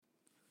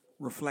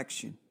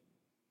reflection,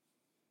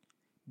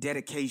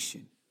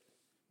 dedication,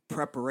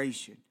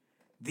 preparation.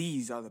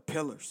 These are the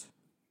pillars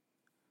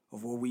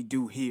of what we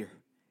do here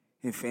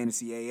in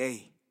Fantasy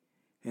AA.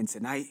 And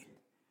tonight,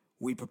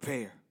 we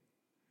prepare.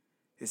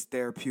 It's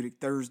Therapeutic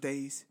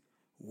Thursdays.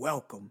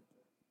 Welcome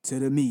to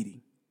the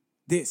meeting.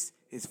 This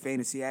is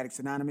Fantasy Addicts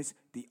Anonymous,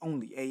 the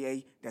only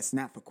AA that's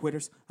not for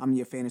quitters. I'm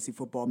your fantasy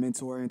football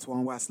mentor,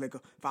 Antoine Y. Slicker.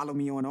 Follow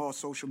me on all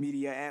social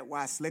media at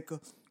Y. Slicker.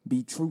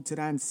 Be true to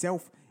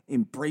thyself.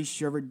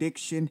 Embrace your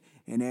addiction.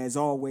 And as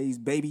always,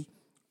 baby,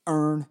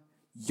 earn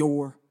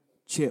your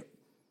chip.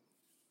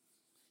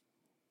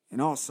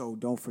 And also,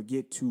 don't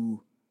forget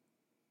to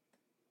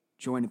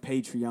join the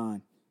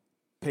Patreon.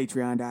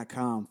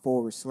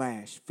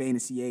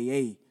 Patreon.com/Fantasy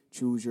AA.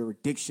 Choose your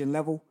addiction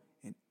level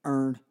and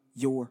earn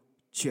your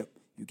chip.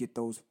 You get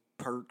those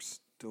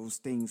perks, those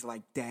things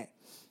like that.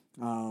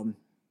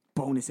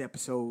 Bonus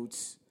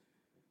episodes.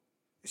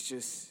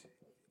 It's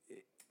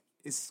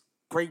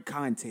great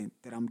content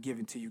that I'm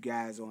giving to you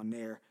guys on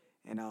there.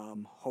 And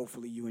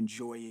hopefully you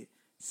enjoy it.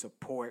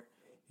 Support.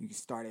 You can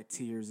start at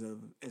tiers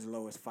of as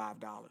low as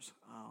 $5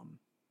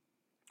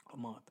 a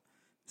month.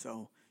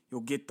 So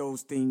you'll get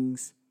those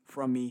things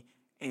from me.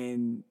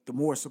 And the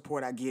more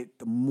support I get,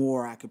 the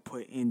more I could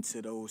put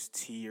into those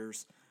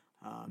tiers,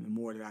 the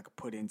more that I could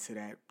put into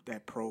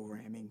that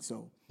programming.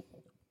 So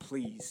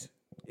please,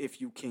 if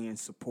you can,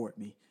 support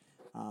me.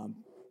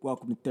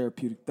 Welcome to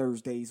Therapeutic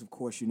Thursdays. Of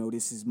course, you know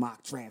this is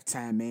mock draft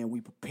time, man.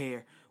 We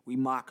prepare. We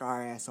mock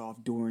our ass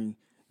off during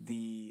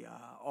the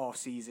off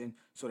season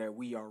so that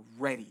we are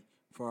ready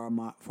for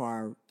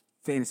our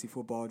fantasy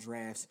football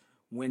drafts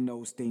when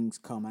those things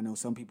come. I know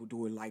some people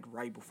do it like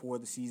right before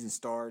the season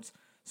starts.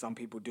 Some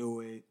people do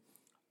it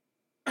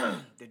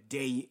the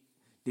day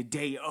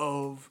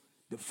of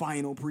the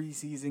final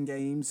preseason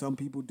game. Some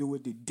people do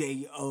it the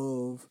day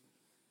of,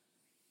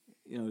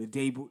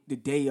 the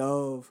day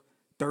of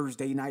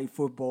Thursday night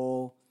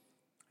football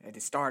at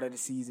the start of the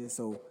season.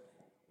 So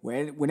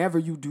whenever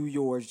you do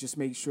yours, just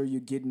make sure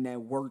you're getting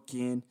that work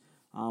in.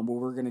 What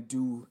we're gonna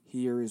do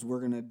here is we're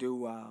gonna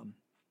do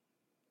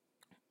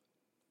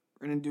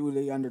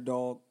the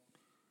underdog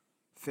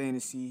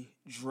fantasy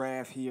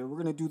draft here. We're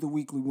going to do the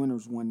weekly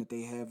winners one that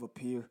they have up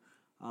here.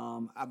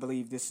 I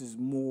believe this is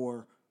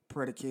more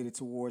predicated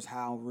towards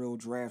how real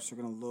drafts are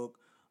going to look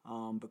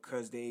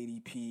because the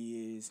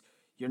ADP is,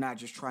 you're not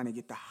just trying to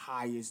get the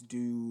highest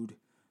dude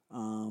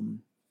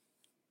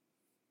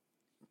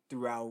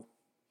throughout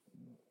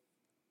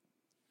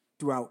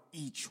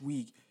each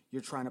week.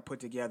 You're trying to put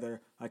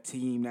together a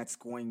team that's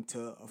going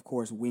to, of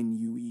course, win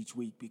you each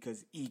week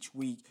because each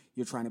week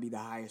you're trying to be the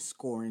highest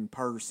scoring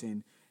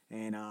person.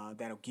 And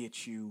that'll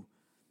get you,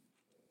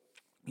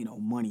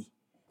 money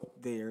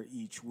there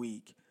each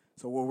week.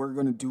 So what we're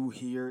going to do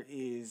here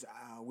is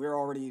we're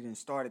already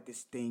started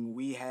this thing.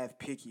 We have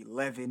pick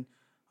 11.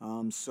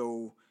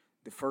 So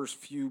the first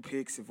few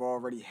picks have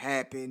already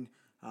happened.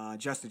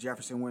 Justin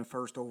Jefferson went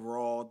first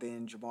overall.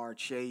 Then Jamar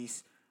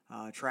Chase.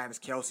 Travis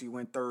Kelce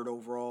went third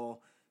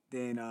overall.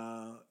 Then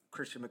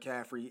Christian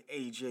McCaffrey,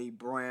 A.J.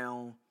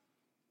 Brown,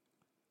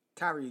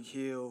 Tyreek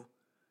Hill,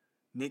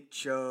 Nick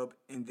Chubb,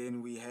 and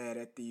then we had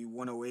at the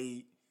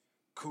 108,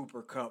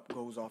 Cooper Kupp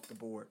goes off the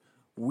board.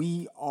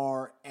 We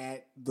are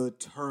at the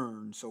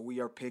turn, so we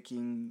are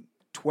picking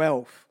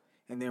 12th,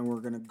 and then we're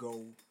going to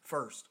go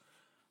first.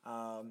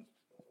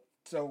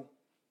 So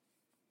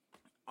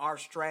our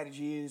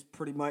strategy is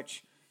pretty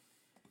much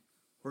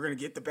we're going to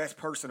get the best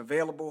person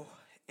available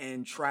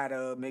and try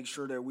to make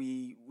sure that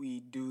we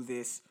do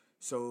this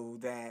so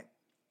that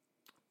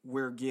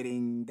we're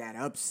getting that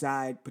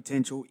upside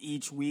potential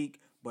each week,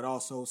 but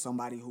also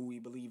somebody who we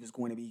believe is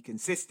going to be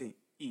consistent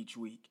each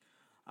week.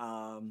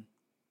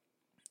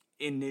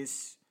 In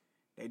this,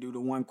 they do the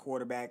 1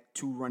 quarterback,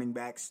 2 running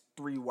backs,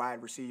 3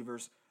 wide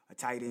receivers, a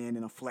tight end,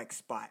 and a flex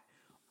spot.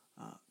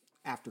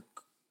 After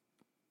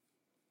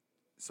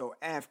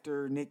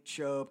Nick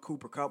Chubb,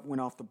 Cooper Kupp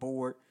went off the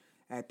board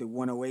at the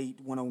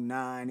 108,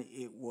 109.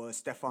 It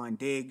was Stephon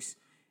Diggs,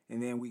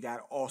 and then we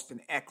got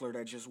Austin Eckler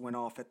that just went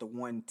off at the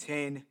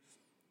 110.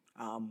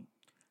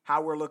 How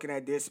we're looking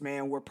at this,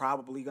 man, we're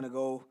probably going to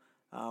go,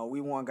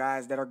 we want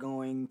guys that are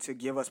going to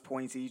give us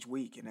points each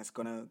week, and that's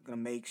going to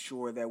make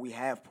sure that we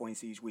have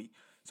points each week.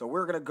 So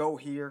we're going to go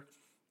here.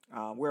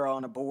 We're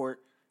on the board.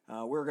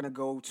 We're going to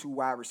go 2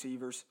 wide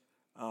receivers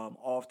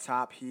off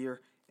top here,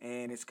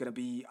 and it's going to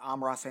be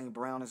Amon-Ra St.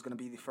 Brown is going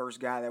to be the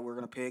first guy that we're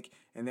going to pick,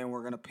 and then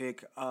we're going to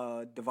pick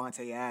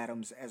Devontae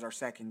Adams as our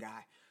second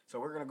guy. So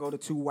we're going to go the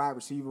 2 wide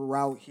receiver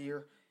route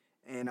here,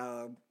 and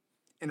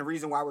the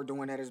reason why we're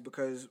doing that is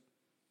because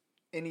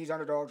in these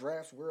underdog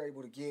drafts, we're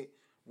able to get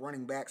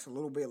running backs a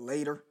little bit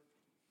later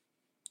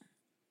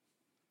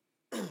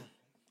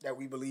that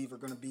we believe are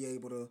going to be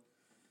able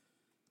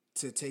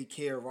to take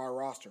care of our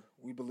roster.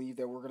 We believe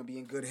that we're going to be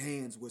in good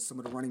hands with some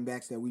of the running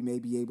backs that we may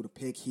be able to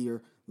pick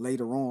here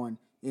later on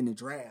in the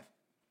draft.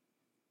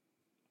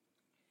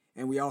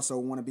 And we also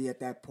want to be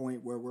at that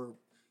point where we're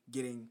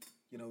getting,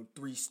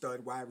 3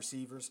 stud wide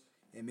receivers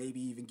and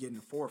maybe even getting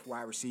a 4th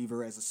wide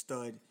receiver as a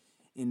stud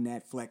in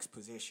that flex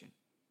position.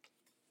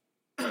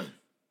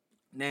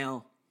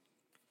 Now,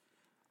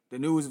 the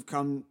news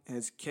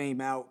has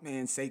came out,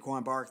 man.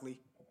 Saquon Barkley,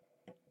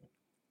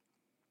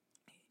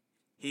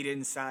 he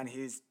didn't sign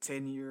his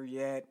tenure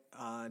yet.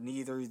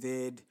 Neither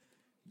did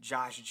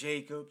Josh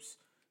Jacobs.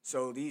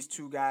 So these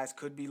two guys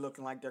could be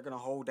looking like they're going to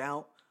hold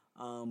out.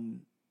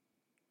 Um,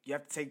 you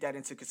have to take that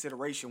into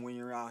consideration when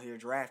you're out here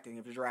drafting.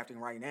 If you're drafting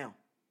right now,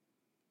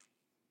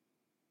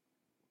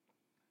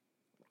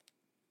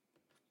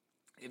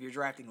 if you're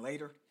drafting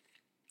later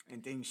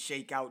and things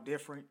shake out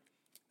different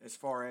as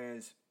far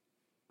as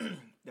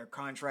their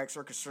contracts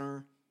are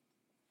concerned,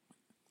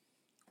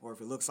 or if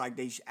it looks like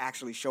they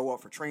actually show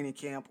up for training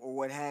camp or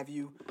what have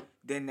you,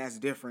 then that's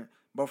different.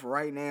 But for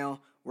right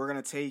now, we're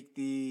gonna take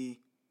the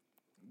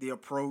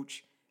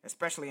approach,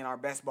 especially in our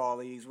best ball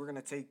leagues. We're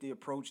gonna take the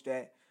approach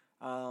that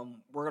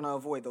we're gonna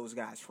avoid those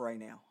guys for right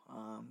now.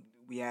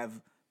 We have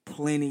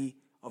plenty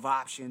of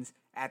options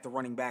at the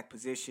running back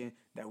position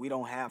that we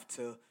don't have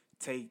to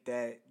take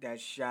that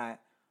shot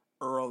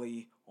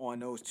early on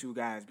those two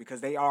guys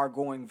because they are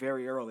going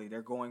very early.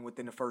 They're going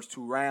within the first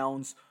two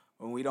rounds,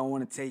 and we don't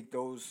want to take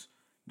those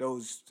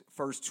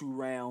first two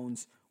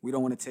rounds. We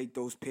don't want to take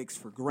those picks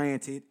for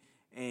granted.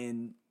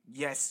 And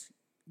yes,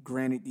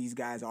 granted, these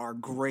guys are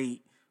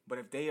great, but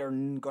if they are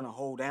going to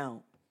hold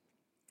out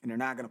and they're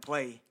not going to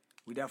play,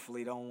 we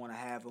definitely don't want to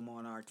have them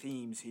on our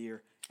teams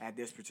here at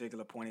this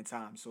particular point in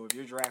time. So if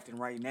you're drafting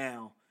right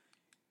now,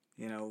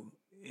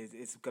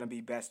 it's going to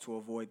be best to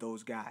avoid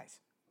those guys.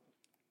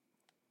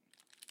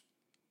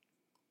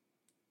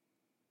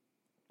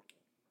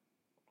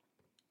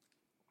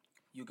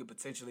 You could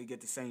potentially get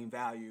the same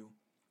value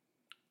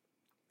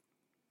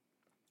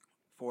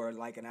for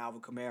like an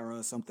Alvin Kamara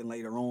or something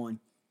later on,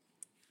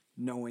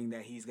 knowing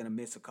that he's going to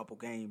miss a couple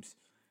games.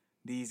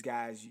 These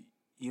guys,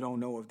 you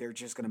don't know if they're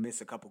just going to miss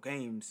a couple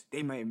games.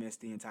 They may miss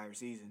the entire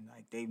season.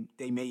 Like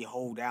they may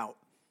hold out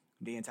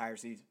the entire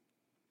season.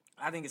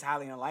 I think it's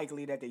highly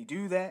unlikely that they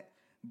do that,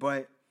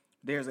 but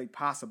there's a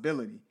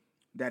possibility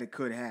that it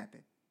could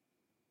happen.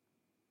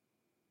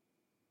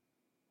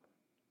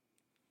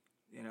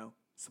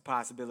 It's a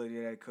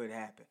possibility that it could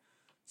happen.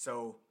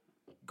 So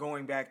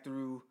going back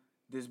through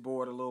this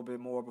board a little bit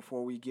more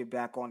before we get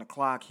back on the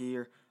clock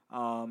here.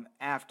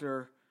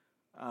 After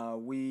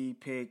we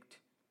picked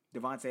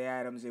Devontae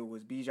Adams, it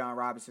was Bijan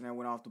Robinson that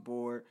went off the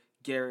board,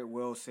 Garrett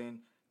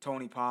Wilson,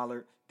 Tony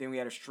Pollard. Then we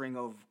had a string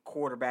of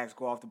quarterbacks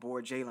go off the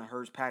board, Jalen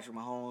Hurts, Patrick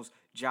Mahomes,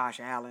 Josh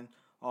Allen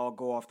all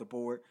go off the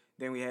board.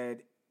 Then we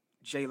had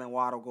Jalen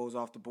Waddle goes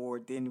off the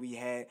board. Then we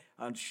had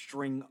a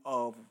string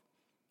of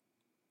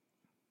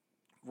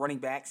running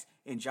backs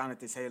in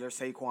Jonathan Taylor,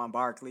 Saquon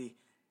Barkley,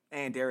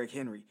 and Derrick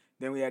Henry.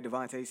 Then we had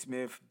Devontae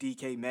Smith,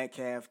 DK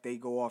Metcalf. They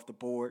go off the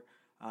board.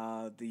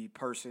 The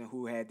person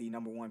who had the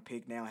number one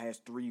pick now has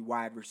 3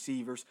 wide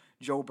receivers.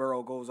 Joe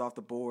Burrow goes off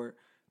the board.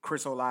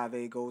 Chris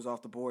Olave goes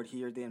off the board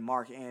here. Then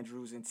Mark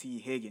Andrews and T.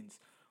 Higgins.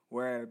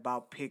 We're at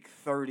about pick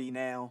 30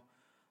 now.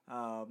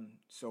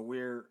 So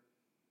we're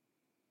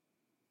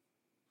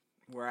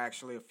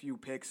actually a few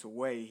picks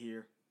away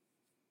here.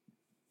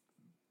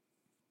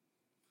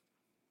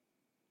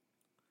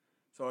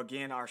 So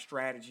again, our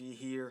strategy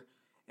here,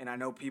 and I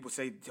know people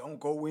say don't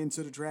go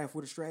into the draft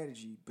with a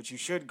strategy, but you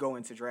should go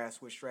into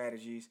drafts with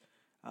strategies.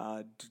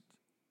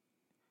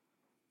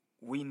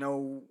 We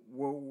know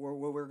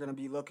what we're going to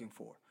be looking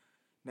for.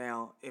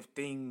 Now, if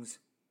things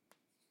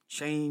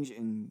change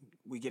and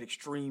we get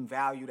extreme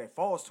value that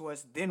falls to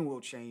us, then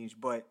we'll change.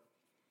 But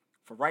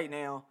for right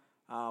now,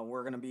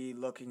 we're going to be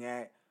looking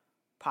at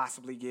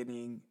possibly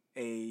getting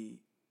a.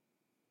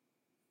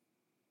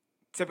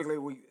 Typically,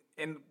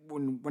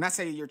 when I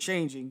say you're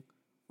changing,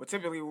 well,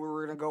 typically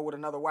we're going to go with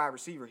another wide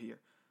receiver here.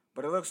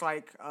 But it looks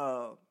like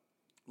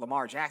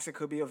Lamar Jackson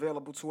could be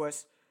available to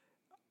us.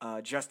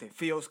 Justin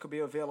Fields could be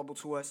available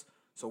to us.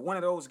 So one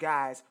of those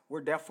guys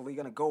we're definitely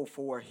going to go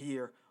for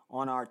here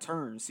on our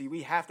turn. See,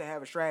 we have to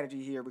have a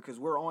strategy here because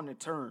we're on the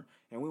turn,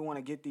 and we want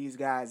to get these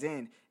guys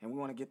in, and we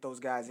want to get those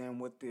guys in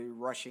with the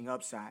rushing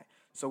upside.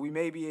 So we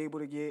may be able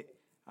to get,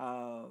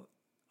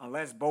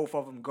 unless both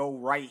of them go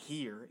right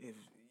here, if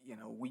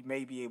we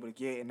may be able to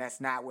get, and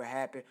that's not what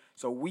happened.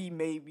 So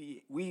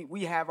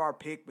we have our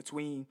pick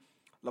between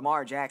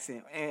Lamar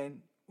Jackson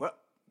and,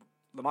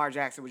 Lamar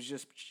Jackson was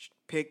just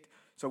picked.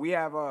 So we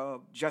have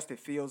Justin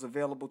Fields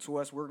available to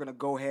us. We're going to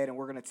go ahead and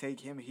we're going to take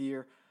him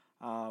here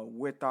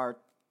with our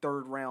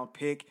 3rd round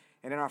pick.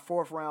 And then our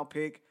 4th round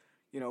pick,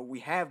 we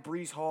have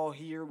Breece Hall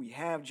here. We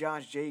have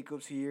Josh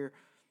Jacobs here.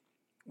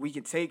 We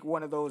can take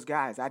one of those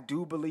guys. I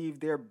do believe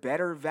they're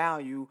better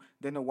value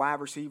than the wide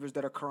receivers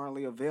that are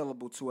currently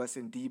available to us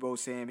in Deebo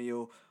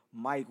Samuel,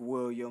 Mike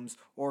Williams,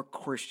 or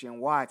Christian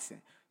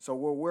Watson. So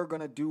what we're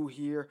going to do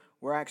here,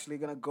 we're actually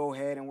going to go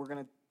ahead and we're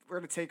going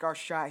to take our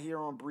shot here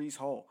on Breece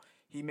Hall.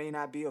 He may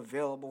not be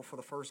available for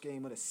the first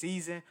game of the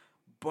season,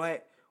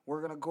 but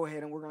we're going to go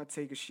ahead and we're going to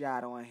take a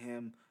shot on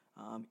him,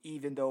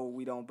 even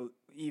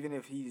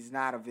if he's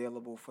not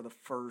available for the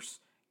first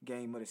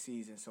game of the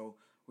season. So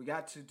we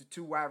got the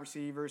 2 wide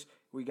receivers,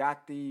 we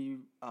got the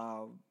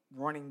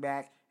running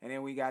back, and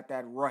then we got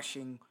that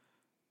rushing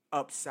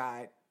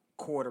upside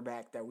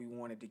quarterback that we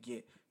wanted to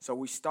get. So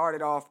we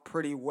started off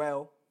pretty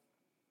well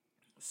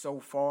so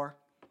far,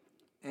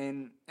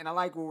 and I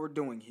like what we're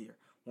doing here.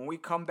 When we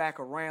come back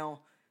around,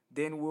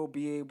 then we'll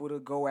be able to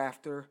go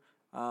after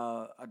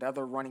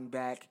another running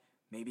back,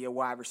 maybe a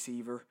wide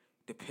receiver,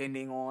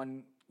 depending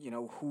on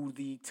who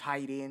the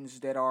tight ends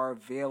that are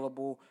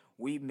available.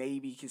 We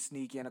maybe can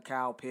sneak in a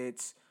Kyle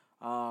Pitts,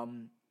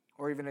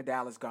 or even a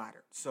Dallas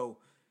Goedert. So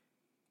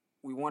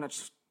we want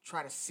to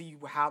try to see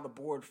how the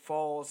board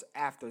falls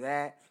after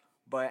that.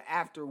 But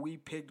after we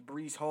picked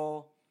Breece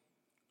Hall,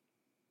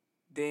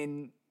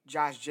 then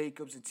Josh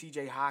Jacobs and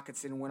T.J.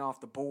 Hockenson went off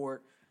the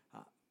board.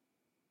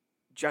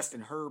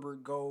 Justin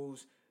Herbert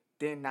goes,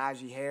 then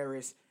Najee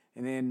Harris,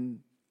 and then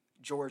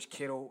George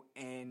Kittle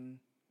and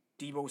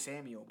Deebo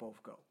Samuel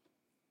both go.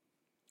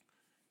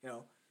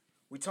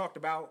 We talked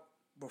about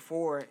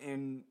before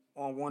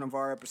on one of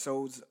our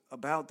episodes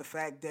about the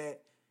fact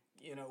that,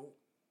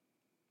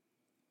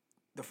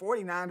 the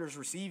 49ers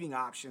receiving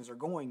options are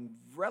going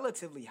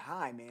relatively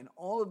high, man.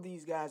 All of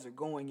these guys are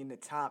going in the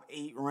top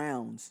 8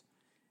 rounds,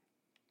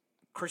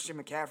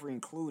 Christian McCaffrey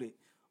included.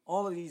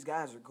 All of these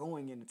guys are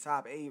going in the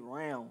top 8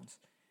 rounds,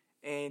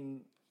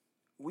 and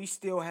we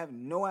still have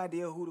no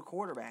idea who the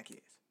quarterback is.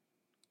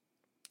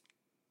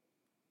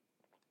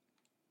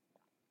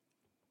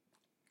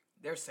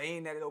 They're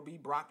saying that it'll be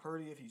Brock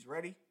Purdy if he's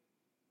ready.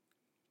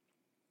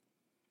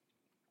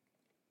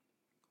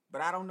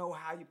 But I don't know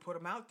how you put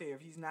him out there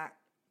if he's not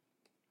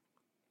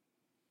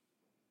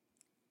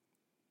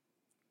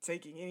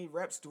taking any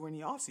reps during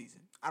the offseason.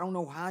 I don't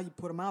know how you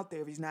put him out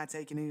there if he's not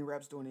taking any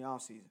reps during the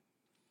offseason.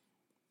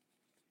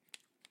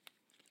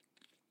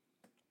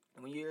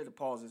 And when you hear the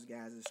pauses,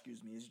 guys,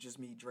 excuse me, it's just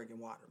me drinking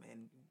water,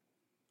 man.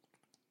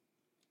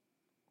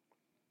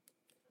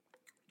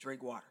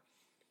 Drink water.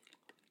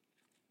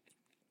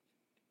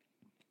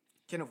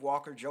 Kenneth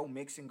Walker, Joe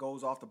Mixon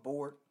goes off the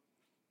board.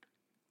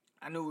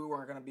 I knew we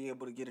weren't going to be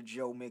able to get a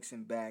Joe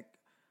Mixon back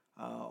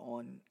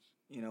when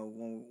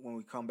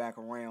we come back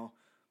around.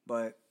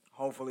 But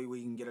hopefully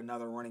we can get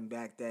another running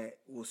back that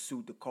will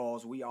suit the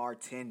cause. We are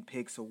 10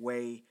 picks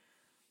away.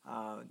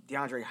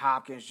 DeAndre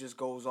Hopkins just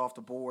goes off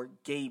the board.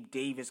 Gabe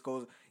Davis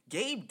goes.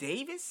 Gabe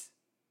Davis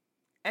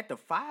at the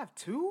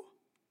 5-2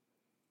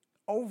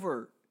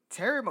 over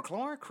Terry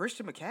McLaurin,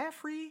 Christian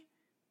McCaffrey.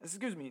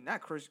 Excuse me,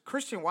 not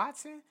Christian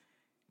Watson,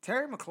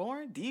 Terry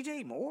McLaurin,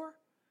 DJ Moore,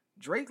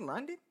 Drake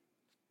London.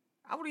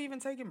 I would have even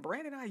taken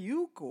Brandon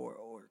Ayuk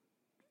or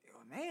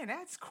man,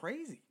 that's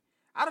crazy.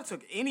 I'd have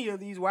took any of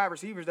these wide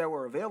receivers that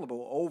were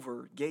available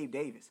over Gabe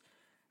Davis.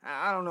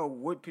 I don't know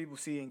what people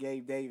see in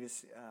Gabe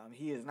Davis.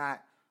 He has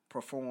not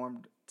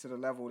performed to the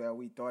level that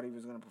we thought he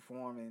was going to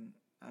perform. And,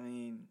 I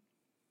mean,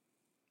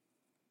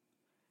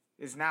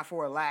 it's not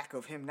for a lack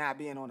of him not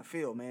being on the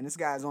field, man. This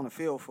guy's on the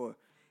field for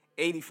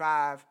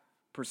 85%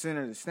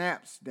 of the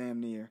snaps,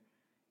 damn near.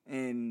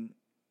 And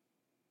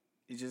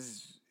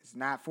it's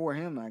not for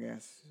him, I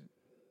guess.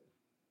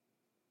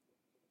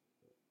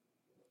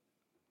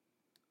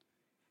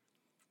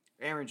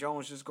 Aaron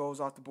Jones just goes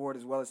off the board,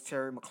 as well as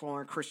Terry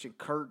McLaurin. Christian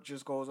Kirk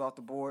just goes off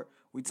the board.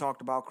 We talked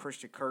about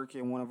Christian Kirk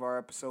in one of our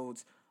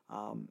episodes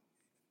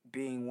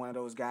being one of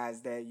those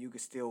guys that you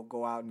could still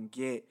go out and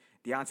get.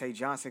 Deontay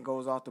Johnson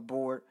goes off the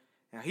board.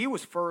 Now, he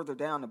was further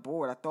down the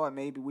board. I thought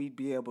maybe we'd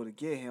be able to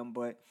get him,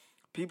 but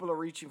people are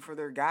reaching for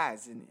their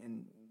guys,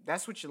 and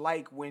that's what you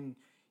like when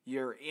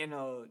you're in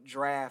a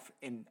draft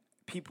and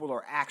people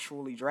are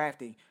actually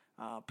drafting.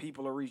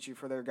 People are reaching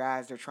for their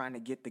guys. They're trying to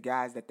get the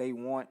guys that they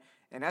want.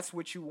 And that's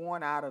what you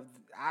want out of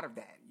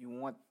that. You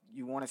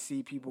want to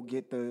see people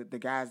get the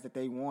guys that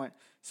they want.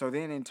 So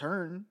then in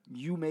turn,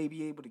 you may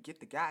be able to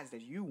get the guys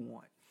that you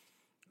want.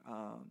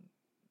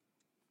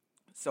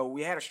 So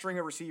we had a string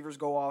of receivers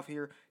go off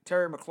here.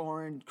 Terry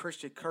McLaurin,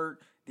 Christian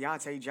Kirk,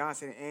 Deontay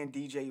Johnson, and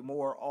DJ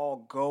Moore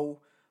all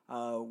go.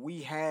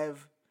 We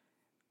have,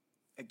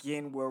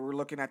 again, where we're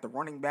looking at the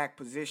running back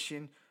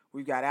position,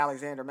 we've got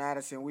Alexander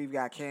Madison, we've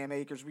got Cam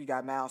Akers, we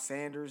got Miles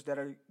Sanders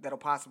that'll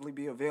possibly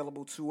be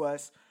available to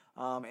us.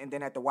 And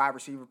then at the wide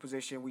receiver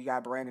position, we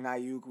got Brandon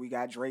Ayuk, we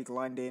got Drake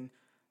London.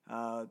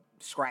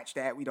 Scratch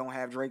that, we don't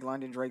have Drake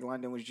London. Drake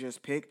London was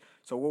just picked.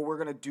 So what we're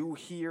going to do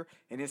here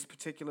in this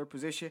particular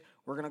position,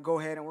 we're going to go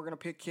ahead and we're going to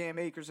pick Cam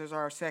Akers as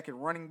our second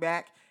running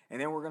back. And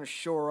then we're going to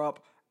shore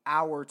up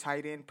our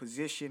tight end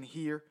position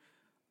here.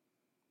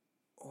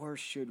 Or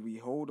should we?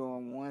 Hold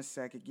on one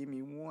second. Give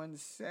me 1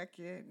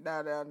 second.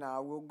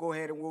 No. We'll go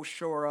ahead and we'll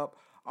shore up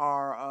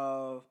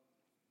our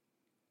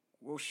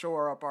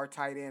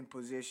tight end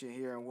position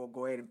here, and we'll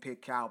go ahead and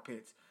pick Kyle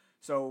Pitts.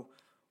 So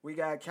we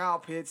got Kyle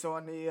Pitts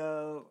on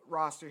the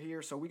roster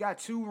here. So we got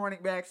 2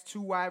 running backs, 2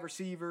 wide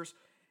receivers,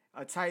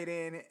 a tight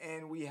end,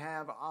 and we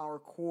have our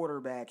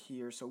quarterback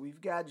here. So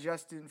we've got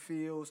Justin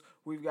Fields,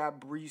 we've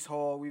got Breece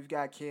Hall, we've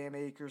got Cam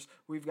Akers,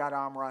 we've got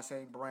Amon-Ra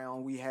St.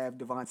 Brown, we have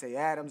Devontae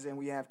Adams, and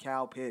we have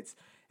Kyle Pitts.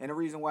 And the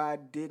reason why I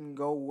didn't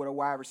go with a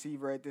wide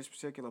receiver at this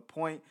particular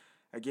point,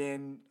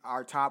 again,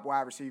 our top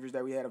wide receivers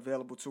that we had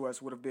available to us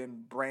would have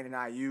been Brandon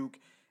Ayuk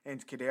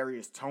and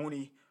Kadarius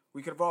Toney.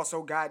 We could have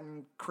also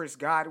gotten Chris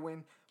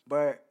Godwin,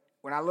 but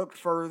when I look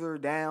further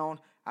down,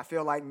 I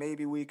feel like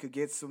maybe we could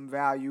get some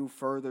value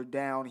further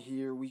down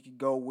here. We could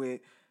go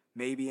with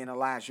maybe an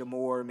Elijah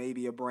Moore,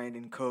 maybe a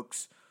Brandon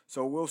Cooks.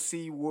 So we'll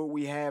see what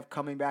we have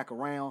coming back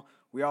around.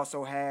 We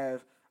also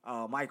have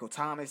Michael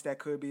Thomas that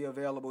could be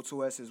available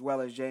to us, as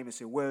well as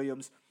Jamison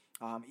Williams,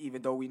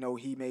 even though we know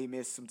he may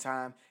miss some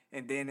time.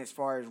 And then as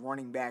far as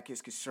running back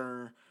is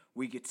concerned,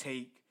 we could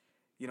take,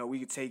 we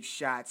could take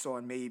shots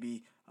on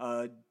maybe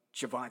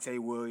Javonte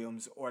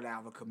Williams or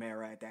Alvin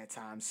Kamara at that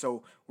time.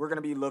 So we're going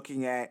to be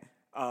looking at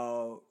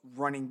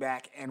running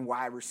back and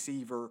wide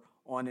receiver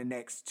on the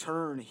next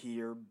turn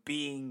here,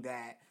 being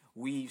that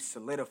we've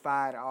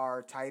solidified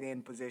our tight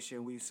end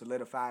position, we've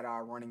solidified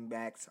our running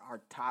backs,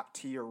 our top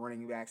tier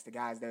running backs, the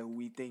guys that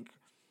we think.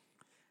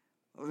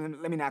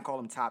 Let me not call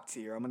them top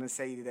tier. I'm going to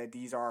say that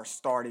these are our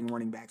starting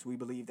running backs. We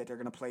believe that they're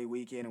going to play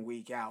week in and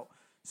week out.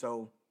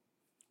 So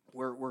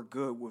we're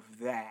good with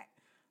that.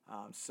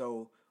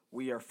 So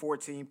we are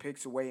 14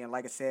 picks away, and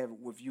like I said,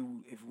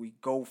 if we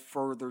go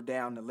further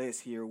down the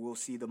list here, we'll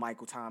see the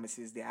Michael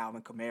Thomases, the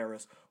Alvin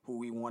Kamaras, who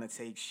we want to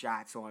take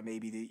shots on,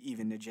 maybe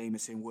even the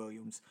Jamison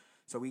Williams.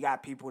 So we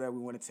got people that we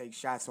want to take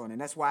shots on,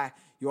 and that's why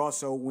you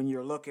also, when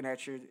you're looking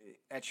at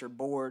your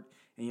board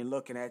and you're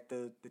looking at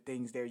the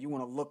things there, you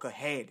want to look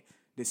ahead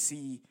to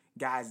see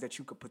guys that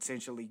you could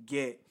potentially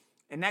get,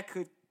 and that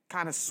could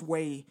kind of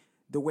sway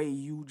the way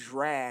you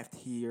draft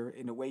here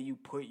and the way you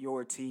put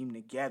your team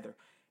together.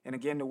 And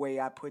again, the way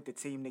I put the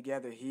team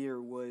together here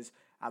was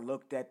I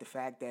looked at the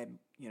fact that,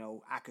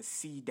 I could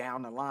see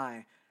down the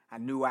line. I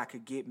knew I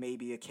could get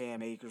maybe a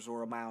Cam Akers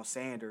or a Miles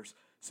Sanders.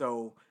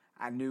 So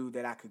I knew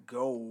that I could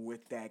go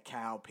with that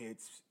Kyle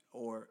Pitts,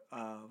 or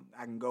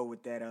I can go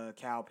with that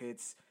Kyle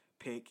Pitts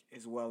pick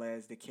as well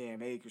as the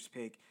Cam Akers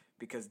pick,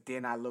 because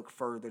then I look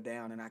further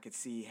down and I could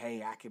see,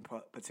 hey, I can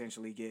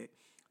potentially get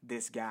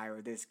this guy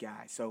or this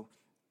guy. So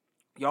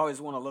you always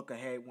want to look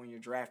ahead when you're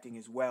drafting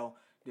as well,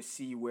 to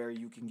see where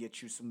you can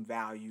get you some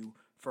value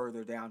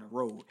further down the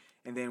road.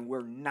 And then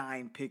we're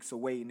 9 picks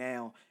away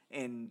now,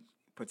 and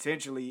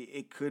potentially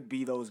it could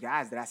be those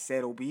guys that I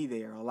said will be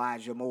there: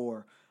 Elijah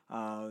Moore,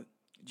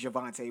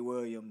 Javonte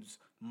Williams,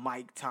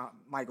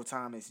 Michael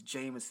Thomas,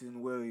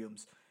 Jamison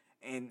Williams,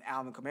 and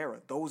Alvin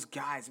Kamara. Those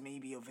guys may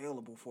be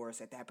available for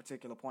us at that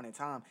particular point in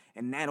time,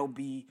 and that'll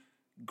be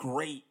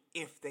great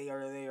if they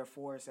are there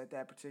for us at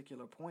that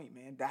particular point,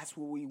 man. That's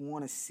what we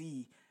want to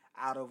see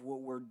out of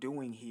what we're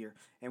doing here.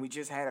 And we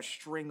just had a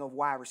string of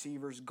wide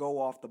receivers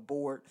go off the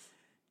board.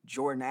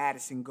 Jordan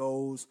Addison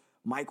goes,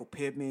 Michael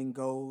Pittman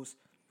goes,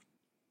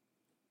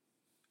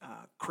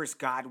 Chris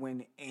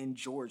Godwin, and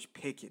George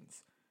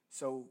Pickens.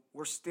 So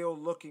we're still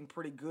looking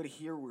pretty good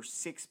here. We're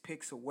 6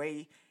 picks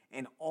away,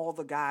 and all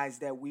the guys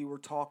that we were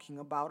talking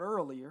about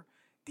earlier,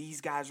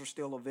 these guys are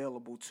still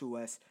available to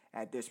us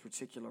at this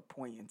particular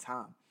point in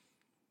time.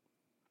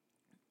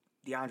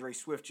 DeAndre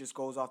Swift just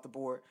goes off the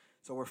board.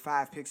 So we're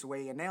 5 picks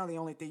away, and now the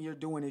only thing you're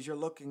doing is you're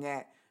looking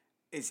at,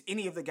 is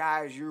any of the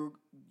guys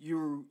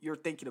you're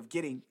thinking of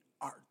getting,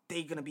 are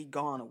they going to be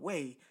gone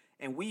away?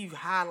 And we've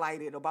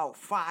highlighted about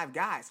 5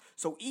 guys.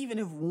 So even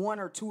if 1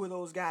 or 2 of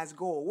those guys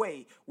go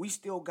away, we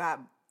still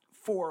got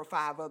 4 or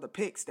 5 other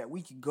picks that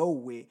we could go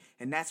with,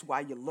 and that's why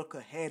you look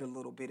ahead a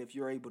little bit if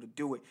you're able to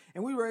do it.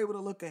 And we were able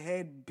to look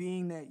ahead,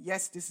 being that,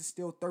 yes, this is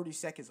still 30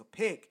 seconds a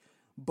pick,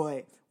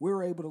 but we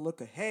were able to look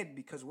ahead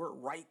because we're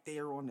right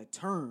there on the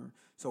turn.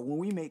 So when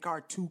we make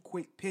our 2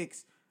 quick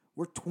picks,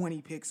 we're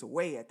 20 picks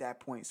away at that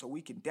point. So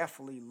we can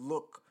definitely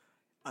look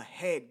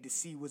ahead to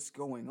see what's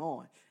going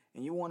on.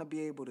 And you want to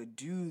be able to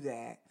do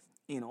that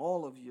in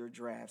all of your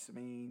drafts. I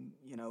mean,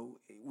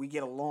 we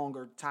get a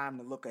longer time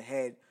to look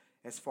ahead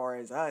as far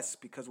as us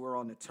because we're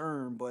on the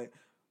turn. But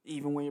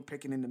even when you're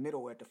picking in the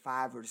middle at the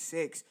 5 or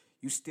 6,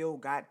 you still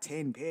got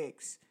 10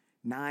 picks,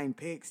 9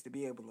 picks to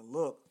be able to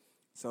look.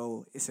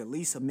 So it's at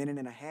least a minute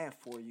and a half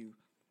for you,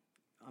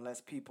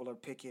 unless people are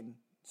picking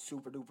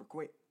super duper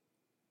quick.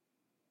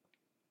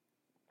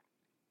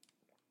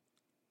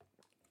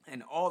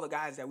 And all the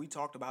guys that we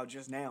talked about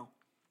just now,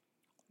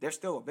 they're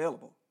still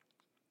available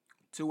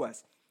to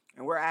us.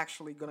 And we're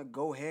actually going to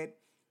go ahead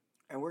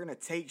and we're going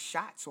to take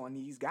shots on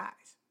these guys.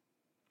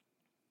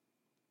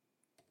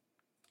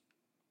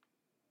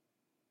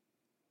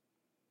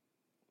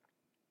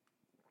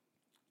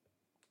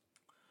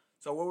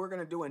 So what we're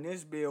going to do in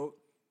this build,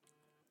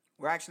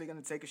 we're actually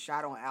going to take a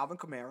shot on Alvin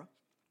Kamara.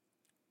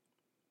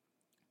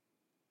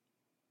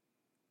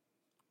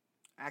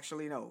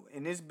 Actually, no.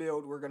 In this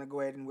build, we're going to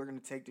go ahead and we're going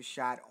to take the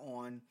shot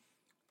on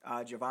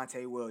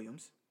Javonte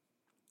Williams.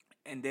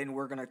 And then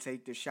we're going to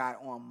take the shot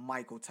on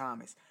Michael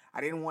Thomas.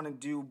 I didn't want to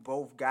do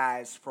both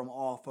guys from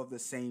off of the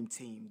same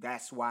team.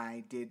 That's why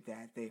I did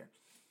that there.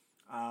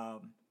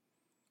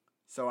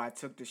 So I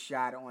took the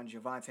shot on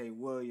Javonte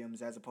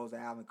Williams as opposed to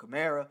Alvin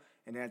Kamara.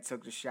 And then I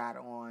took the shot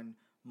on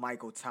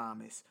Michael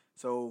Thomas.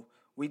 So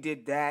we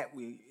did that.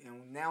 And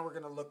now we're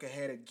going to look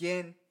ahead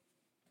again.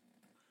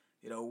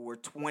 We're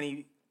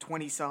 20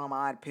 some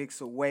odd picks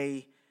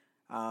away.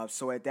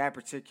 So at that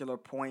particular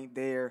point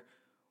there,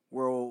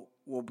 we'll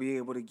be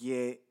able to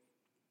get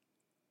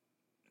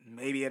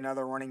maybe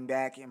another running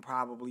back, and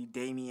probably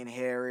Damian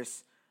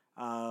Harris.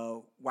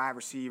 Wide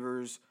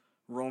receivers,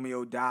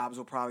 Romeo Dobbs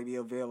will probably be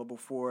available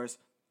for us.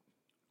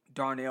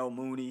 Darnell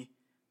Mooney.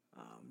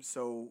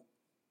 So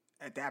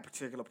at that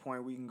particular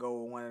point, we can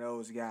go with one of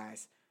those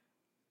guys.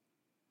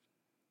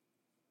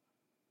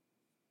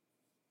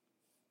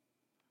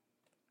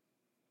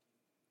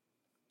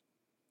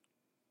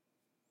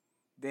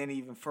 Then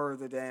even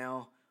further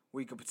down,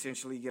 we could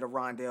potentially get a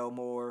Rondell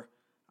Moore.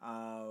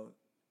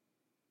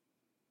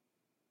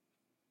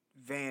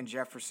 Van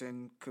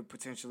Jefferson could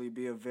potentially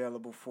be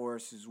available for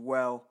us as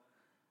well.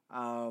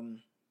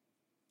 Um,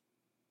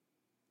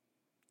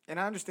 and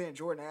I understand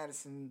Jordan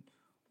Addison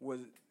was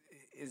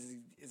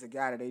is a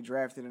guy that they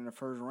drafted in the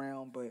first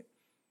round, but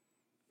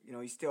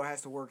he still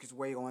has to work his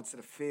way onto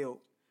the field.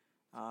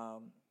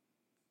 Um,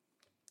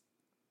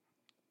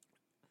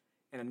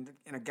 and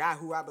a guy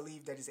who I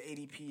believe that his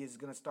ADP is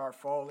going to start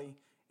falling,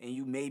 and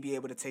you may be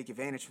able to take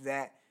advantage of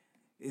that,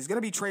 is going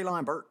to be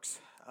Treylon Burks.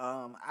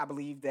 I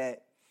believe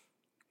that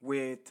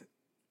with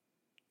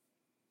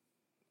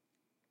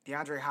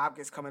DeAndre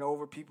Hopkins coming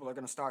over, people are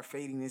going to start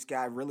fading this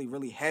guy really,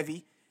 really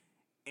heavy,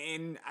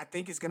 and I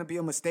think it's going to be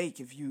a mistake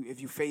if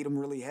you fade him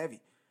really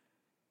heavy,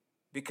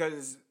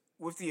 because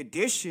with the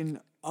addition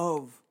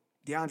of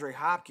DeAndre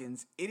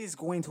Hopkins, it is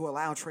going to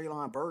allow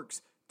Treylon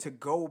Burks to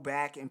go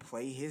back and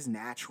play his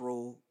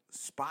natural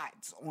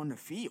spots on the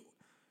field.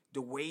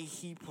 The way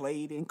he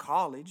played in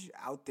college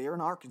out there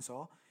in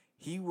Arkansas,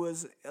 he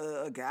was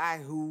a guy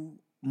who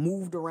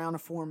moved around the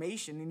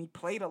formation and he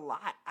played a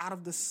lot out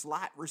of the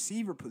slot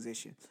receiver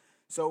position.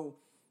 So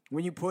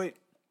when you put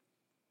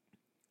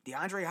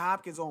DeAndre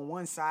Hopkins on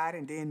one side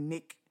and then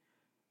Nick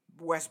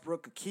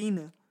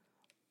Westbrook-Akina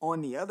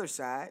on the other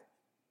side,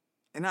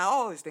 and I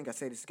always think I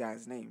say this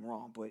guy's name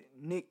wrong, but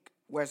Nick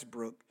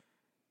Westbrook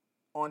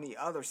on the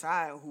other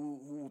side who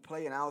will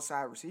play an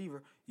outside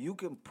receiver, you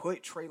can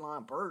put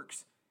Treylon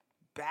Burks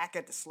back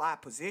at the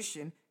slot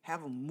position,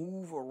 have him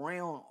move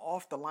around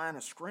off the line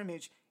of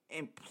scrimmage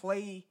and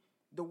play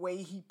the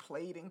way he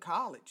played in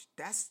college.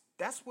 That's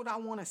what I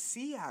want to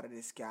see out of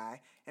this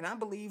guy, and I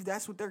believe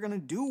that's what they're going to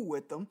do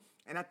with him.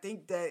 And I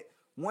think that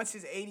once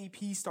his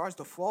ADP starts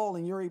to fall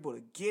and you're able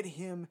to get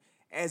him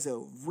as a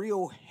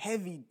real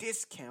heavy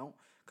discount,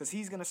 because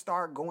he's going to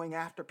start going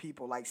after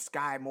people like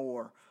Sky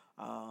Moore.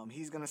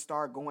 He's going to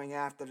start going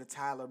after the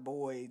Tyler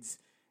Boyds.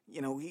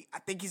 I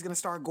think he's going to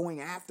start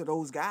going after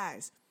those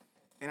guys.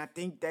 And I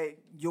think that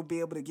you'll be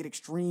able to get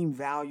extreme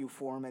value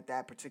for him at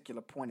that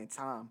particular point in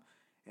time.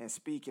 And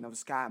speaking of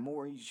Sky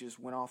Moore, he just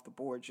went off the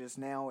board just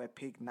now at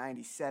pick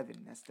 97.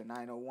 That's the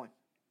 901.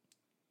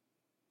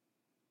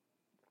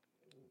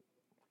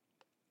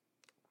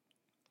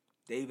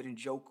 David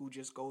Njoku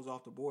just goes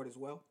off the board as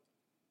well.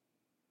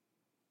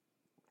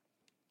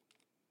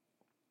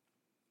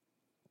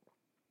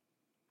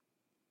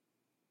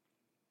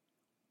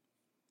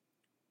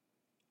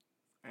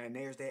 And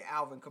there's the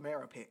Alvin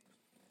Kamara pick.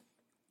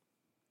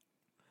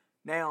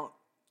 Now,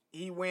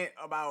 he went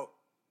about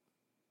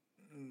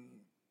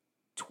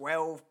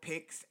 12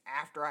 picks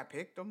after I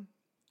picked him,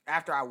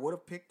 after I would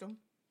have picked him,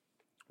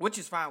 which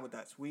is fine with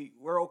us.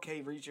 We're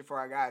okay reaching for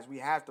our guys. We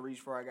have to reach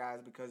for our guys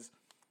because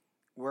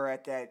we're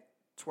at that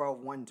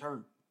 12-1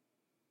 turn.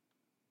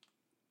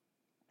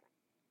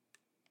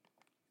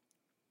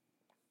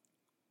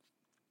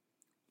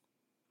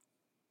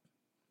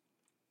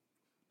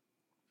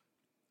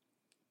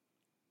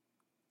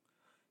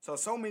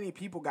 So many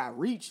people got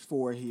reached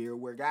for here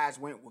where guys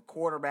went with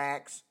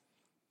quarterbacks,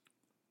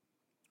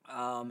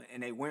 and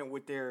they went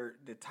with the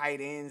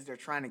tight ends. They're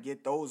trying to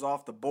get those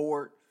off the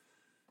board.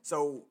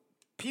 So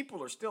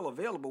people are still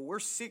available. We're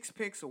 6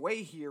 picks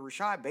away here.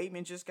 Rashad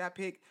Bateman just got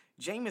picked.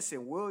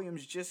 Jamison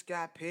Williams just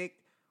got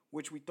picked,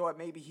 which we thought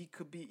maybe he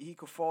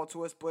could fall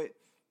to us. But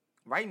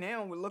right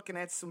now we're looking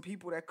at some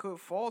people that could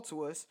fall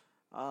to us.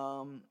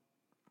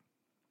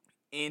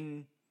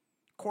 In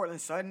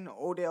Cortland Sutton,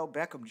 Odell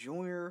Beckham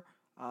Jr.,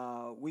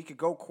 we could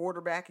go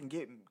quarterback and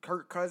get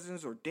Kirk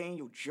Cousins or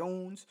Daniel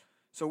Jones.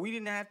 So we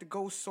didn't have to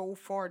go so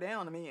far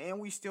down. I mean, and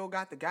we still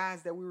got the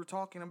guys that we were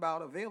talking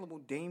about available.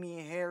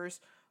 Damian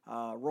Harris,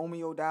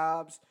 Romeo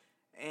Dobbs,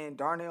 and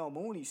Darnell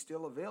Mooney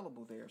still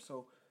available there.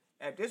 So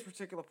at this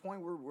particular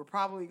point, we're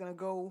probably going to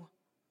go.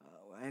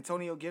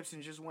 Antonio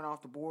Gibson just went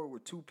off the board. We're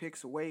 2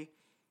 picks away.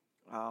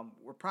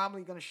 We're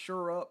probably going to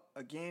sure up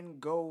again,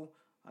 go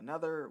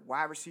another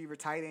wide receiver,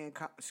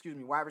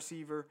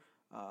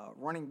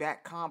 running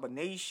back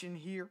combination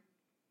here.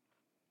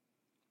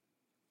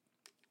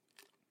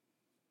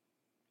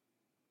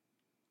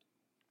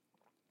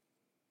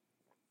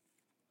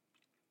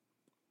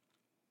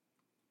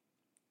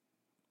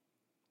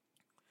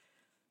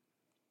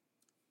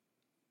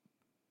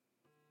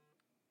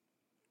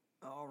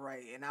 All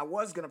right, and I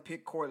was going to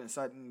pick Cortland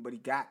Sutton, but he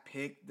got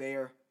picked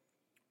there.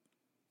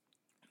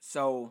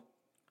 So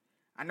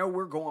I know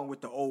we're going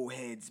with the old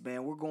heads,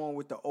 man. We're going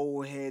with the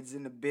old heads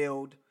in the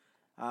build.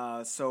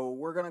 So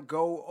we're going to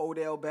go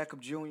Odell Beckham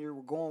Jr.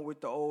 We're going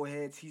with the old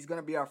heads. He's going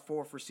to be our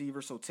 4th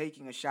receiver, so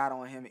taking a shot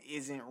on him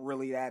isn't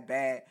really that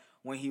bad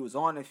when he was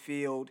on the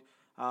field.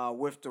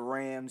 with the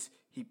Rams.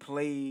 He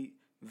played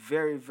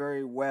very,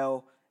 very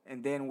well.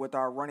 And then with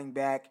our running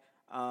back,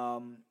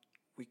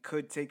 we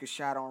could take a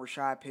shot on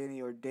Rashad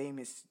Penny or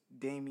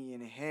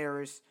Damian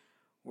Harris.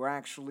 We're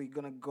actually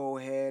going to go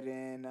ahead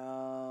and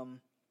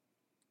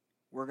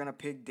we're going to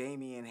pick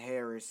Damian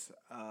Harris.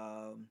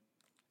 I'm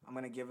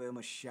going to give him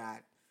a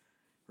shot.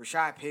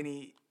 Rashad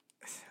Penny,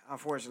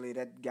 unfortunately,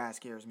 that guy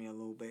scares me a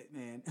little bit,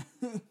 man.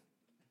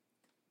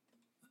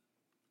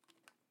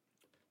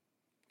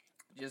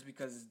 Just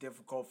because it's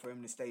difficult for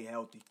him to stay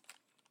healthy.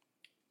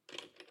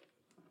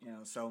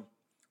 So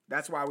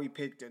that's why we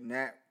picked it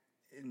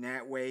in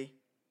that way.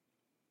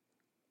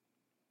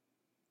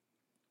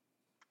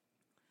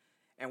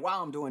 And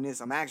while I'm doing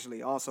this, I'm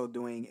actually also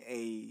doing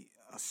a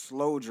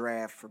slow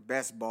draft for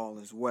best ball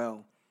as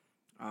well.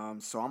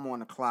 So I'm on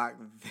the clock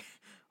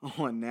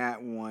on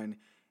that one.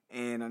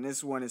 And on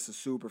this one, it's a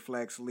super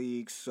flex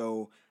league.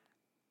 So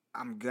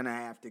I'm going to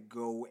have to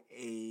go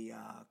a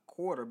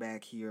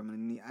quarterback here.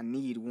 I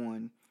need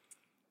one.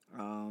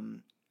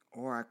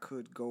 Or I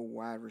could go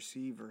wide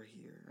receiver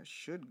here. I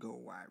should go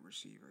wide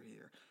receiver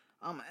here.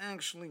 I'm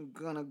actually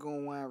going to go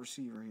wide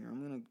receiver here.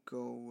 I'm going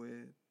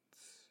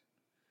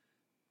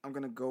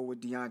to go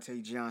with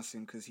Deontay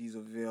Johnson because he's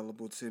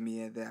available to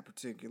me at that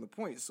particular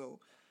point. So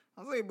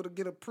I was able to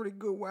get a pretty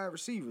good wide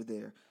receiver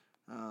there.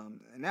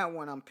 And that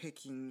one I was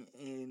picking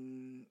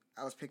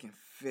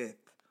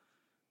fifth.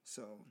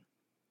 So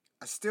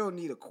I still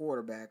need a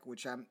quarterback,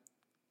 which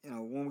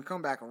when we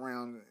come back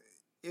around,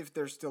 if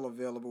they're still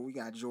available, we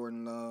got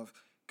Jordan Love,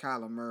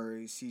 Kyler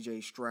Murray,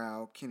 C.J.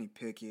 Stroud, Kenny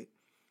Pickett,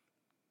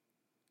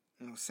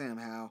 Sam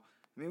Howell.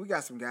 I mean, we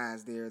got some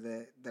guys there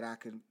that I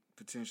could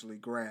potentially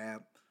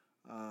grab.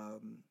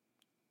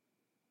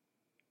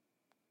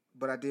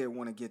 But I did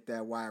want to get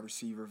that wide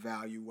receiver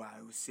value while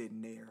I was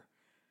sitting there.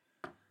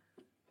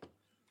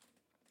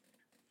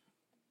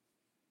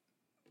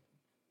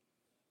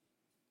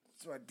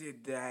 So I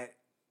did that.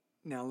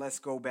 Now let's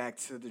go back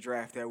to the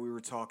draft that we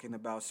were talking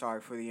about. Sorry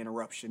for the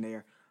interruption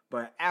there.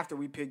 But after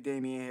we picked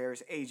Damian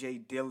Harris, A.J.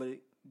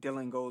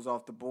 Dillon goes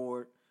off the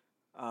board.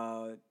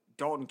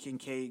 Dalton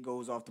Kincaid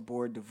goes off the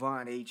board.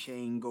 Devon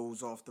Achane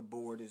goes off the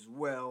board as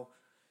well.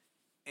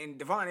 And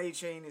Devon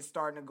Achane is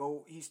starting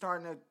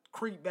to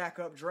creep back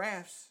up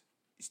drafts.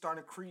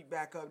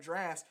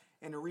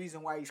 And the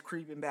reason why he's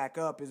creeping back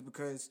up is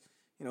because,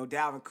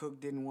 Dalvin Cook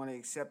didn't want to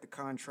accept the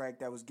contract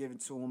that was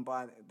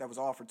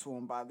offered to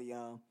him by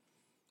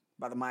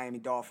the Miami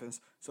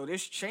Dolphins. So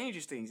this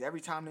changes things.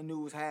 Every time the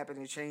news happens,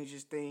 it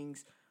changes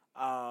things.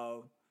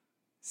 Samaje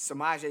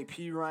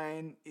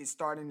Perine is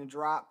starting to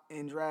drop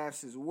in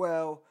drafts as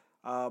well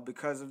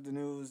because of the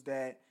news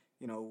that,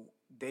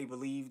 they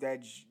believe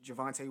that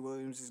Javonte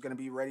Williams is going to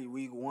be ready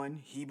week 1.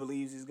 He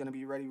believes he's going to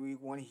be ready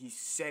week 1. He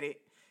said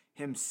it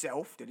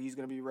himself that he's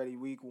going to be ready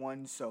week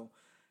 1. So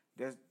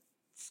there's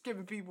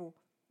giving people,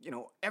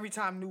 every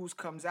time news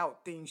comes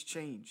out, things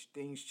change.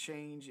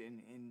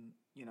 And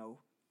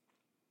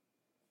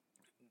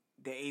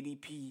the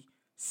ADP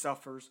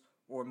suffers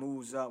or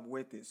moves up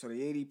with it. So the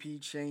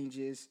ADP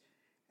changes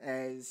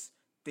as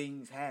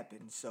things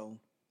happen. So,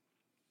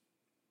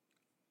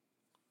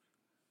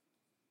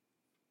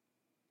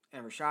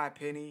 and Rashad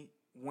Penny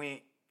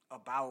went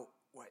about,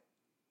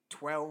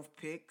 12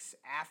 picks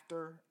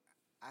after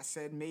I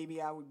said maybe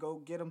I would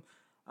go get him.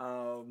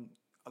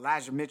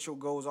 Elijah Mitchell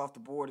goes off the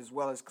board as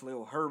well as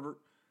Khalil Herbert.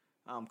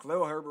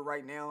 Khalil Herbert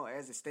right now,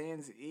 as it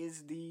stands,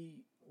 is the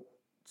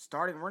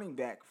starting running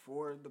back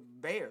for the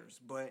Bears,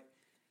 but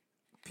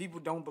people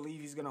don't believe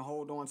he's going to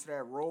hold on to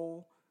that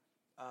role.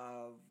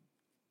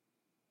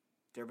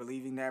 They're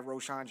believing that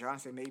Roschon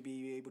Johnson may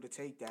be able to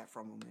take that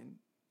from him, and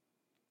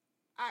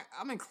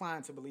I'm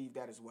inclined to believe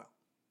that as well.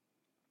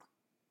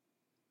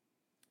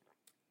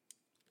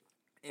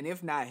 And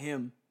if not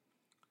him,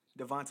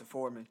 Devonta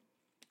Foreman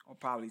will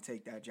probably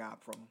take that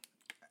job from him.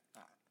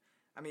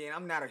 I mean,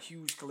 I'm not a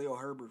huge Khalil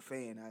Herbert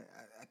fan.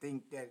 I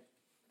think that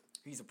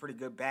he's a pretty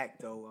good back,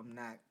 though. I'm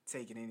not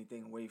taking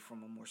anything away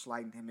from him or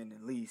slighting him in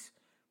the least.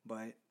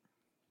 But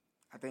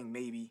I think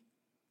maybe,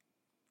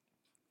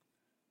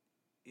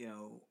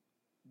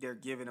 they're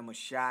giving him a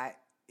shot.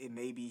 It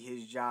may be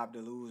his job to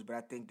lose, but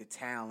I think the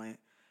talent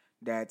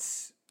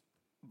that's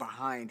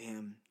behind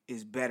him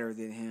is better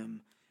than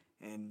him.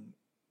 And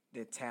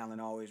the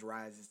talent always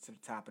rises to the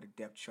top of the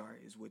depth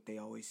chart is what they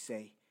always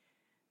say.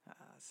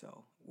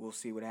 So we'll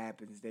see what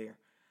happens there.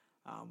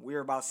 We're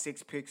about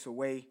 6 picks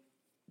away.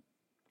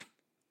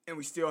 And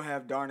we still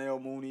have Darnell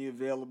Mooney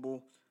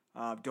available.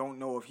 Don't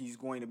know if he's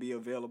going to be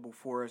available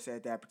for us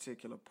at that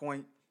particular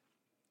point.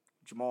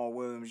 Jamal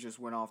Williams just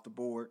went off the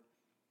board.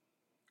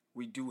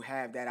 We do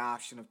have that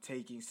option of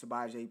taking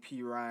Samaje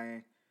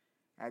Perine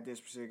at this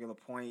particular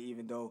point,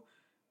 even though,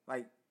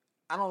 I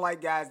don't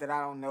like guys that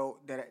I don't know,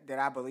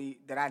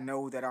 that I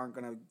know that aren't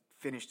going to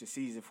finish the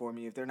season for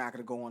me. If they're not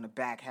going to go on the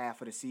back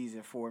half of the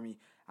season for me,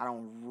 I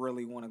don't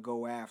really want to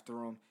go after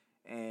them.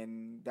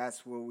 And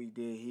that's what we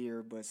did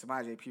here. But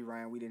Samaje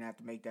Perine, we didn't have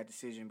to make that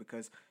decision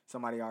because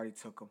somebody already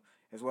took him.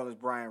 As well as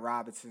Brian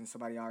Robinson,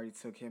 somebody already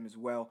took him as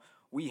well.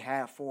 we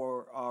have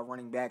 4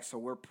 running backs, so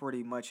we're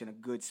pretty much in a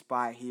good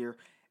spot here,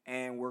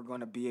 and we're going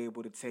to be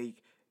able to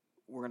take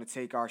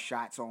our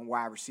shots on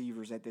wide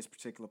receivers at this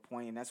particular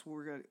point, and that's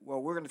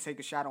what we're gonna take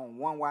a shot on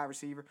one wide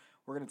receiver.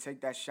 We're gonna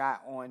take that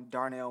shot on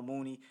Darnell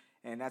Mooney,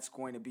 and that's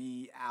going to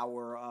be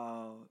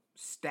our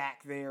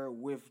stack there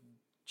with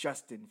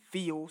Justin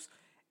Fields.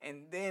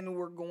 And then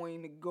we're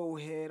going to go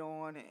ahead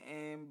on,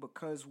 and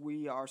because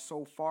we are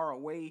so far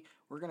away,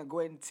 we're going to go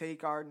ahead and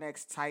take our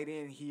next tight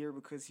end here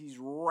because he's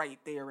right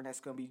there, and that's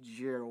going to be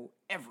Gerald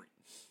Everett.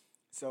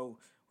 So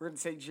we're going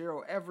to take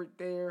Gerald Everett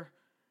there.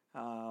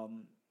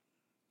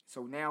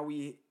 So now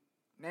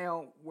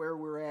where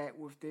we're at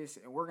with this,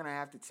 and we're going to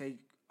have to take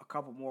a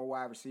couple more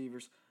wide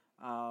receivers.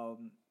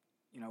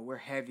 We're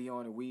heavy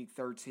on a week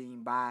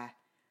 13 bye,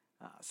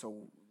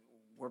 so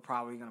we're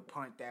probably going to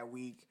punt that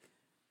week.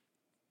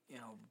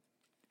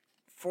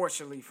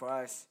 Fortunately for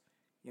us,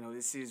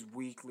 this is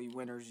weekly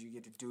winners. You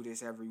get to do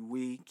this every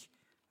week.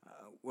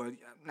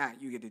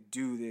 Not you get to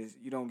do this.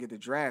 You don't get to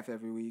draft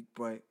every week,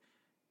 but,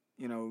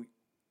 you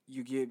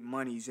get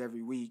monies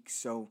every week.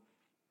 So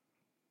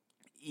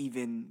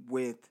even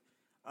with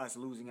us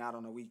losing out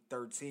on a week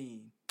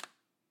 13,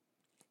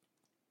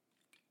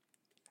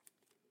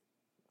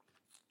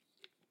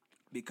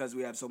 because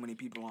we have so many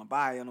people on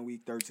bye on a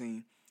week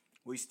 13,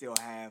 we still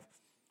have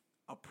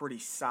a pretty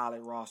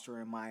solid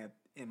roster in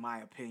my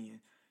opinion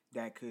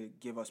that could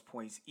give us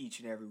points each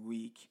and every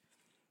week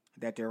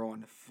that they're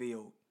on the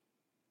field.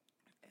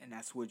 And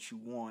that's what you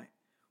want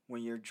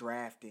when you're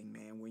drafting,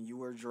 man. When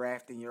you are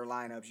drafting your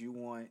lineups, you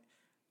want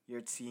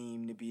your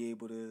team to be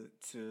able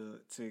to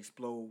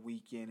explode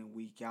week in and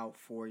week out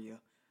for you.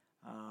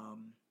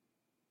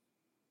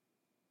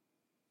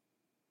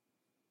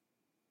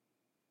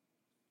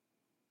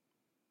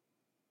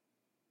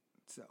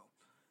 So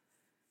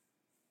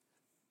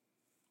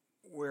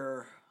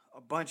we're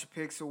a bunch of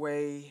picks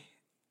away.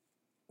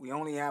 We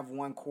only have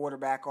one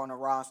quarterback on the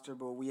roster,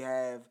 but we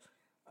have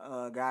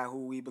a guy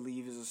who we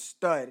believe is a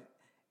stud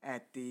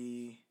at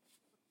the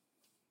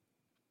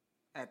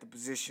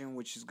position,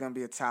 which is going to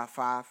be a top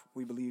 5.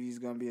 We believe he's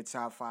going to be a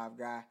top 5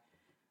 guy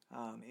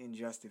in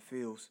Justin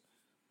Fields.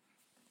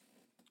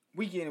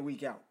 Week in and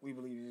week out, we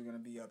believe he's going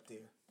to be up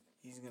there.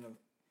 He's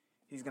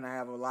going to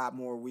have a lot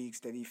more weeks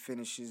that he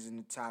finishes in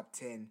the top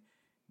 10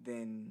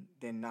 than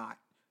not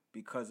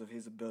because of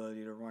his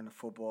ability to run the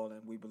football,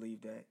 and we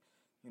believe that,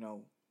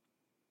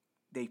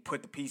 they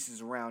put the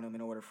pieces around him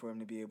in order for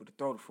him to be able to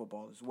throw the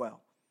football as well.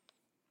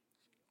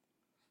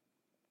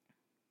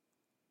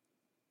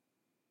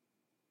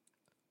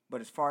 But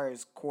as far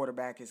as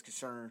quarterback is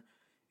concerned,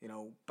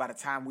 by the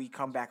time we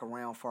come back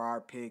around for our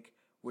pick,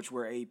 which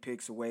we're 8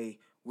 picks away,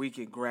 we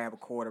can grab a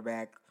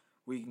quarterback.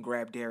 We can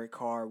grab Derek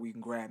Carr. We can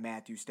grab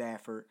Matthew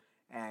Stafford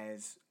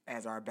as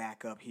our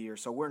backup here.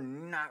 So we're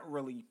not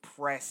really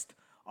pressed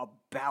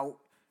about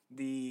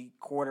the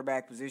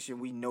quarterback position.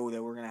 We know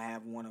that we're going to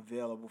have one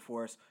available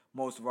for us.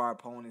 Most of our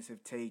opponents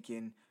have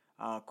taken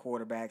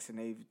quarterbacks, and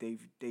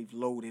they've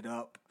loaded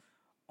up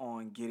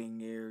on getting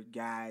their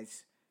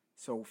guys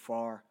so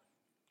far,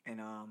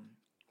 and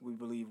we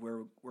believe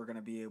we're going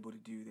to be able to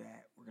do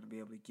that. We're going to be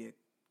able to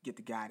get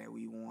the guy that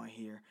we want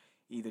here,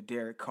 either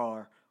Derek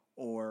Carr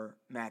or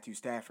Matthew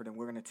Stafford, and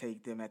we're going to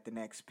take them at the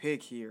next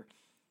pick here.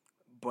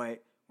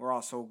 But we're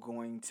also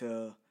going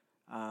to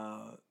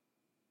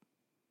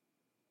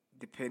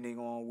depending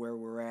on where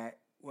we're at.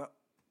 Well,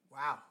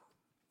 wow.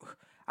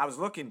 I was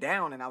looking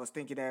down and I was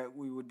thinking that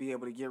we would be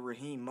able to get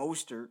Raheem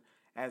Mostert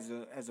as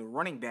a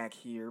running back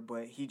here,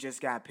 but he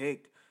just got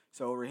picked.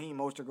 So Raheem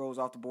Mostert goes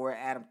off the board.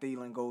 Adam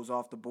Thielen goes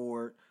off the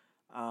board.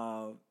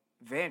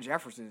 Van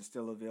Jefferson is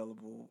still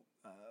available,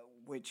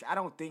 which I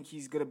don't think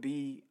he's going to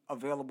be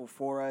available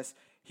for us.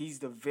 He's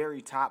the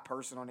very top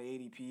person on the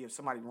ADP. If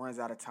somebody runs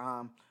out of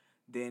time,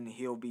 then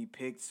he'll be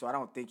picked. So I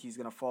don't think he's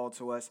going to fall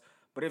to us.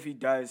 But if he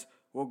does,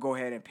 we'll go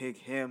ahead and pick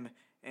him,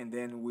 and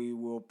then we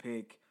will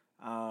pick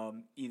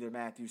either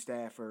Matthew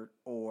Stafford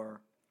or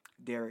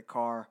Derek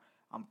Carr.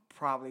 I'm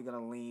probably going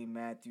to lean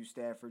Matthew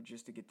Stafford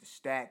just to get the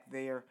stack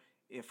there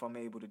if I'm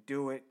able to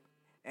do it.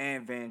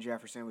 And Van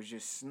Jefferson was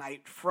just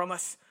sniped from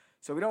us.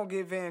 So we don't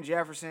get Van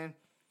Jefferson.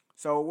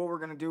 So what we're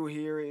going to do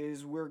here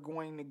is we're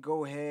going to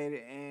go ahead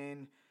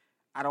and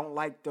I don't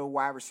like the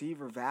wide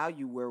receiver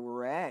value where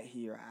we're at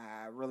here.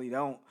 I really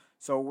don't.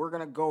 So we're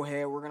going to go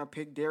ahead. We're going to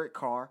pick Derek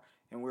Carr,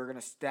 and we're going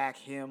to stack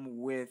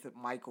him with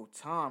Michael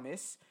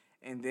Thomas.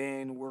 And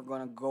then we're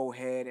going to go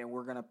ahead and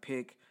we're going to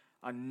pick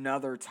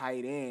another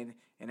tight end.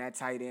 And that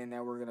tight end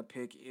that we're going to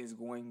pick is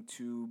going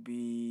to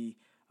be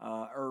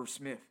Irv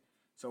Smith.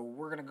 So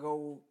we're going to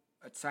go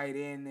a tight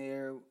end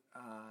there.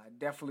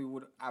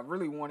 I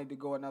really wanted to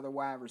go another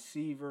wide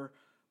receiver,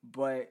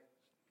 but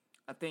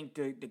I think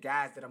the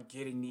guys that I'm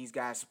getting, these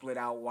guys split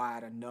out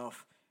wide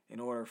enough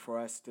in order for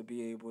us to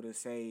be able to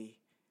say,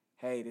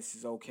 hey, this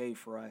is okay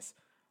for us.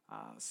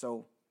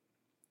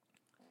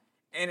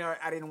 And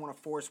I didn't want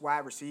to force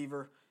wide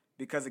receiver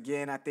because,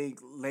 again, I think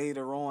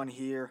later on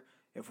here,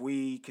 if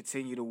we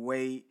continue to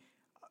wait,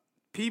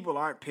 people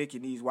aren't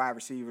picking these wide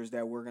receivers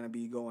that we're going to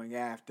be going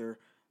after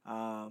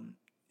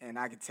and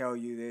I can tell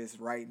you this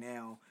right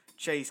now: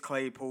 Chase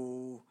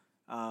Claypool,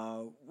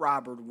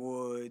 Robert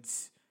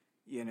Woods,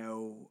 you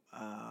know,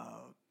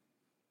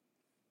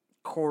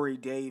 Corey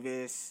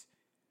Davis,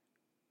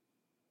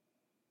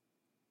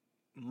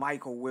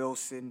 Michael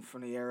Wilson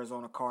from the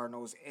Arizona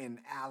Cardinals, and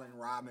Allen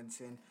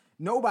Robinson.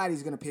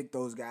 Nobody's going to pick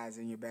those guys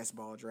in your best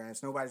ball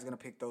drafts. Nobody's going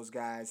to pick those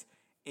guys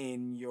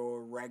in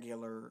your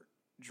regular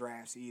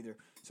drafts either.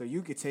 So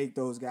you could take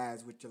those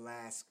guys with your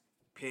last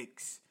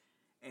picks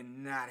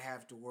and not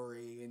have to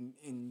worry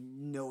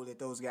and know that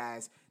those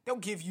guys they'll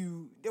give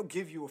you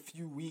a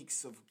few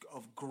weeks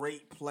of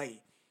great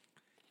play.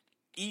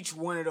 Each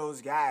one of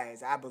those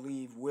guys, I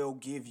believe, will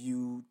give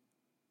you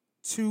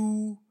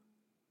 2,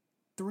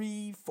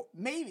 3, 4,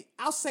 maybe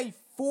I'll say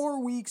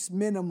 4 weeks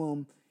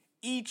minimum.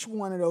 Each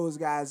one of those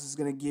guys is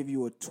going to give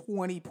you a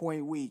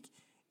 20-point week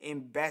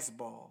in best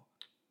ball.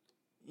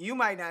 You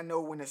might not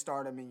know when to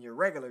start them in your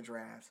regular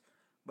drafts,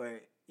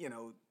 but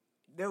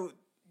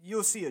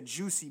you'll see a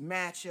juicy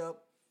matchup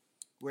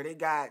where they're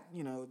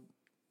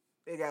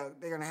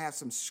gonna have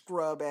some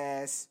scrub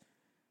ass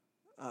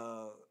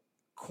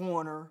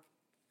corner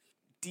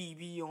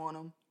DB on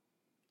them,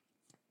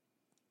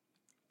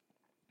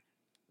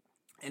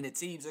 and the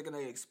teams are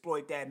gonna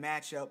exploit that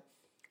matchup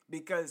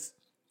because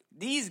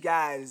these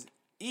guys,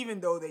 even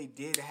though they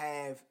did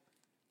have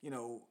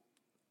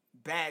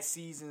bad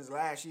seasons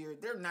last year,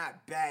 they're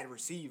not bad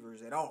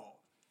receivers at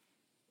all.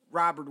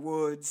 Robert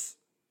Woods,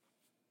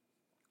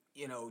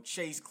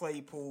 Chase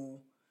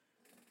Claypool,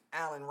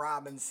 Allen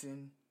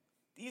Robinson.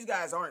 These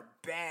guys aren't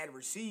bad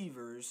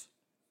receivers.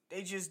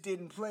 They just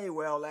didn't play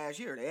well last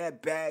year. They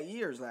had bad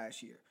years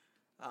last year.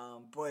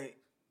 But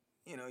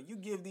you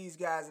give these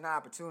guys an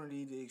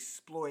opportunity to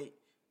exploit,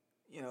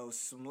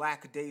 some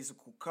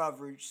lackadaisical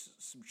coverage,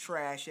 some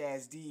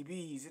trash-ass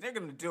DBs, and they're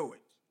going to do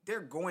it. They're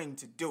going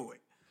to do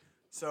it.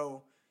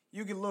 So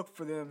you can look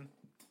for them,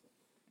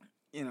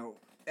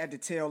 at the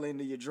tail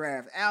end of your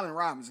draft. Allen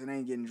Robinson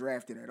ain't getting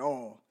drafted at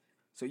all.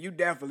 So you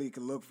definitely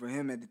could look for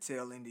him at the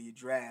tail end of your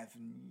draft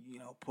and,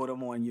 put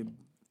him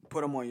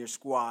on your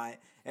squad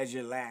as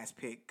your last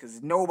pick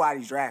because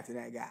nobody's drafted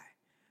that guy.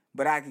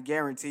 But I can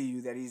guarantee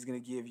you that he's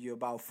going to give you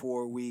about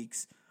 4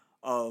 weeks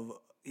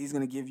he's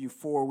going to give you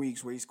 4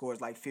 weeks where he scores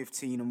like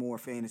 15 or more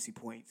fantasy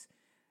points.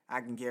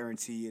 I can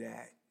guarantee you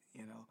that,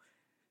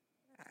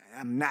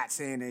 I'm not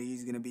saying that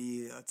he's going to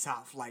be a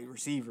top flight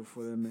receiver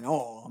for them at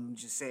all. I'm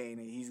just saying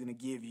that he's going to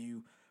give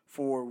you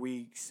 4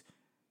 weeks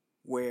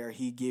where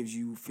he gives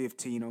you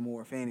 15 or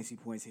more fantasy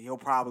points. And he'll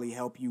probably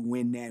help you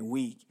win that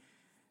week.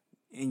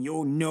 And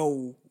you'll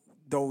know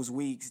those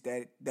weeks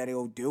that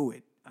he'll do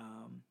it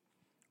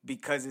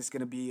because it's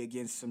going to be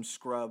against some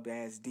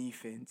scrub-ass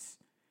defense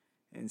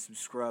and some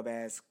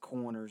scrub-ass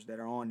corners that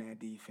are on that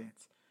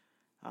defense.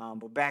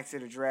 But back to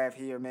the draft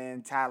here,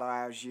 man. Tyler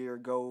Algier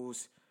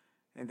goes.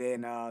 And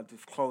then to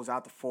close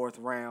out the 4th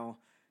round,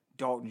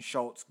 Dalton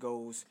Schultz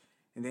goes.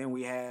 And then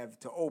we have,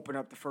 to open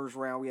up the 1st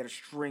round, we had a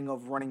string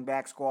of running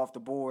backs go off the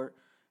board.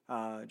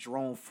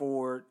 Jerome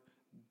Ford,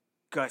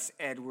 Gus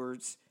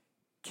Edwards,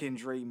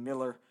 Kendre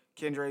Miller.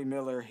 Kendre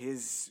Miller,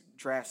 his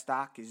draft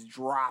stock is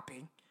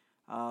dropping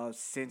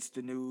since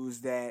the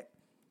news that,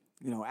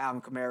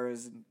 Alvin Kamara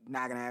is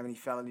not going to have any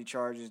felony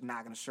charges,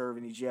 not going to serve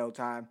any jail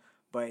time,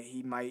 but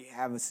he might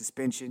have a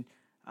suspension.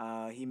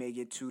 He may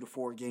get 2 to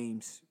 4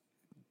 games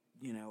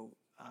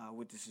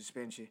with the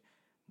suspension,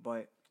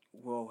 but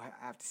we'll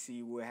have to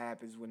see what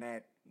happens when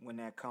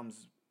that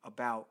comes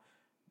about.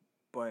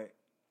 But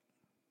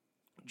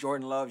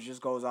Jordan Love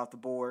just goes off the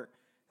board,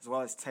 as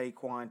well as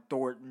Tyquan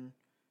Thornton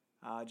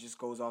just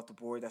goes off the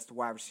board. That's the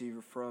wide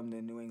receiver from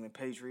the New England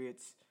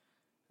Patriots.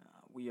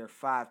 We are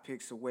 5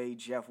 picks away.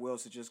 Jeff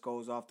Wilson just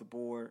goes off the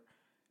board,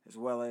 as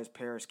well as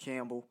Paris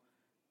Campbell.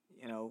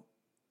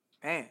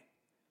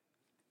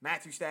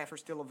 Matthew Stafford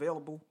still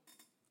available.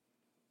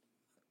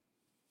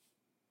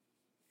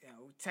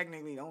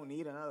 Technically don't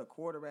need another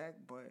quarterback,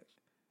 but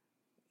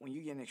when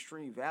you get an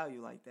extreme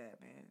value like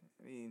that, man,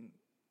 I mean,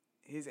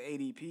 his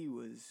ADP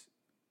was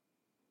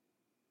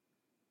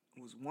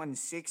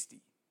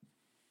 160,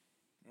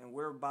 and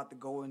we're about to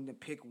go into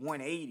pick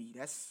 180.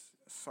 That's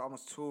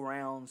almost 2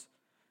 rounds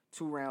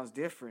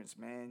difference,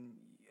 man.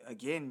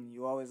 Again,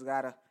 you always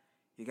gotta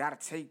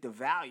take the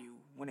value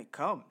when it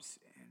comes,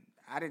 and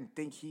I didn't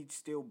think he'd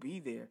still be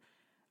there.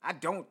 I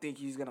don't think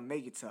he's gonna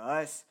make it to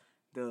us.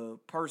 The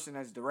person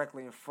that's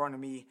directly in front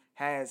of me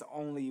has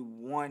only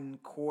one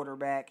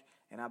quarterback,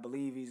 and I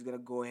believe he's going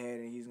to go ahead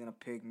and he's going to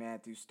pick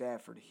Matthew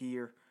Stafford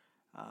here.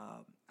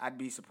 I'd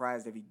be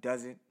surprised if he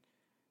doesn't.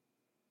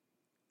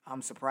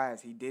 I'm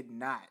surprised he did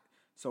not.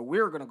 So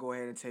we're going to go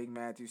ahead and take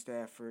Matthew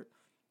Stafford.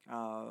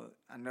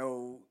 I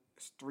know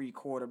it's 3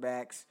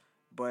 quarterbacks,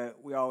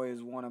 but we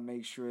always want to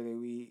make sure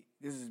that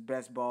this is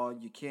best ball.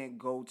 You can't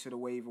go to the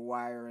waiver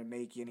wire and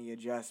make any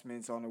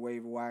adjustments on the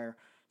waiver wire.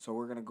 So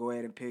we're going to go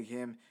ahead and pick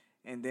him.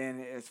 And then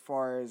as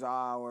far as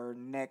our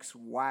next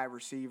wide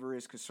receiver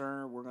is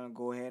concerned, we're going to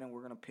go ahead and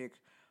we're going to pick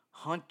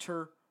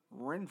Hunter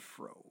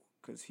Renfrow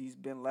because he's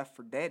been left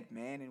for dead,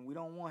 man, and we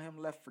don't want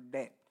him left for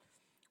dead.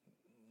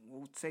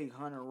 we'll take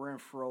Hunter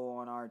Renfrow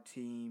on our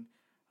team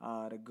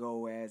to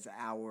go as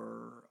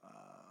our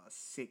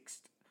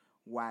sixth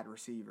wide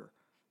receiver.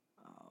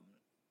 Um,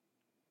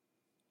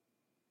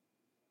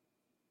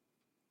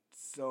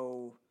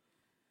 so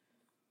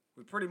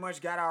we pretty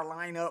much got our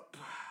lineup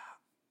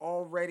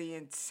already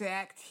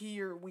intact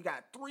here. We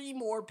got three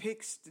more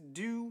picks to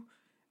do.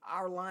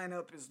 Our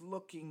lineup is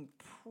looking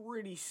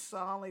pretty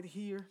solid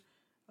here.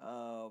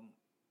 Um,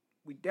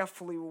 we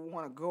definitely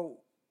want to go.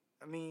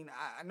 I mean,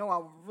 I know I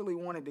really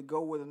wanted to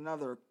go with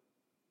another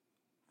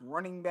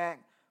running back,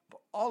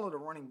 but all of the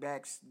running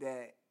backs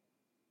that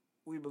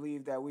we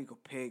believe that we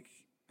could pick,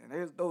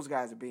 and those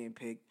guys are being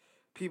picked.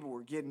 People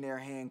were getting their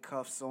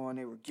handcuffs on.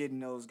 They were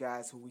getting those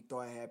guys who we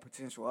thought had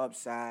potential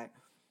upside.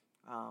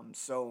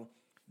 So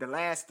the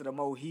last of the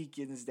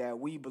Mohicans that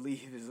we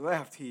believe is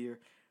left here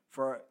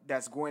for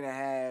that's going to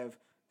have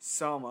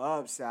some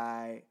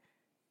upside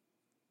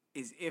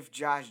is if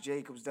Josh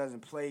Jacobs doesn't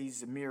play,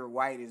 Zamir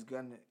White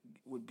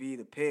would be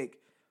the pick.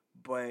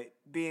 But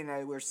being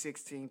that we're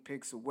 16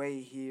 picks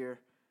away here,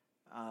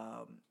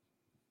 I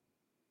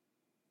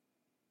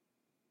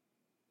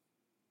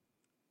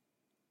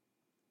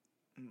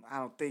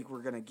don't think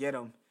we're gonna get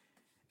him,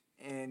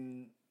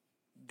 and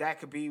that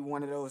could be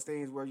one of those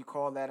things where you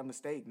call that a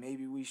mistake.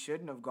 Maybe we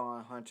shouldn't have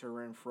gone Hunter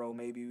Renfrow.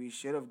 Maybe we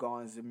should have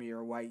gone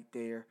Zamir White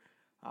there,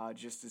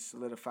 just to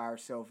solidify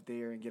ourselves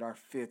there and get our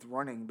fifth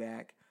running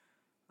back.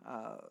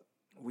 Uh,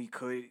 we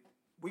could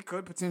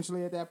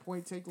potentially at that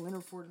point take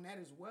Leonard Fournette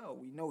as well.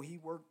 We know he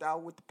worked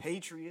out with the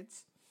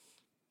Patriots.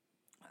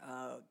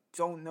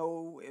 Don't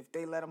know if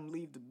they let him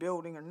leave the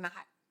building or not.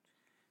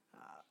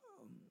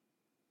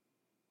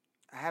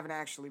 I haven't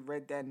actually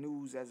read that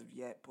news as of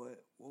yet,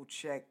 but we'll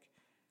check.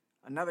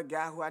 Another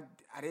guy who I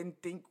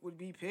didn't think would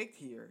be picked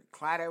here,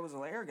 Clyde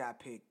Edwards-Helaire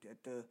got picked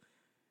at the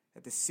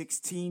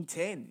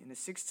 16-10 in the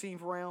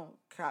 16th round.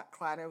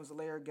 Clyde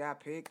Edwards-Helaire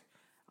got picked.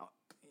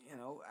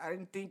 I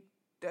didn't think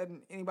that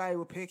anybody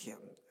would pick him.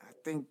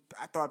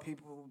 I thought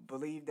people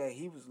believed that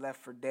he was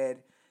left for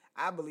dead.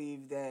 I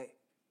believe that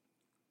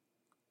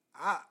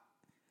I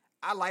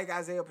like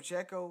Isaiah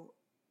Pacheco,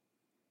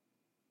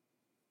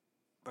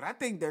 but I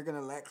think they're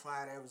gonna let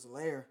Clyde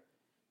Edwards-Helaire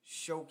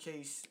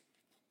showcase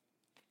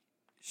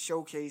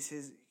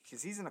his,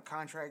 because he's in a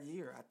contract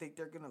year. I think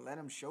they're gonna let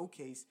him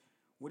showcase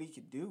what he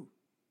could do.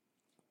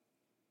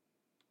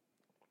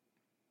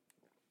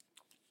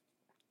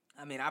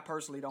 I mean, I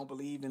personally don't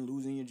believe in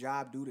losing your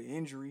job due to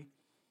injury,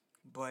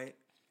 but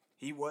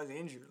he was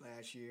injured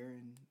last year,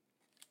 and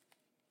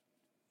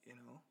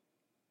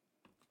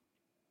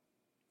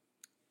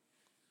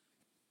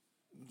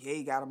yeah,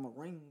 he got him a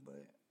ring,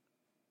 but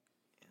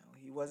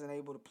he wasn't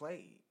able to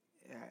play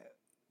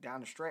down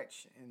the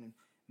stretch, and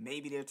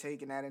maybe they're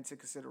taking that into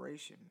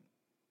consideration,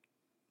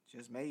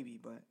 just maybe.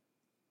 But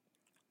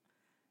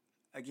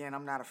again,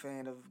 I'm not a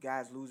fan of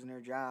guys losing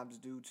their jobs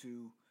due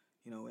to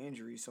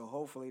injury. So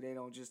hopefully they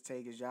don't just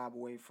take his job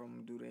away from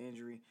him due to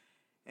injury.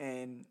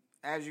 And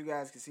as you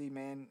guys can see,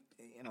 man,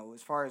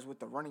 as far as with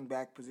the running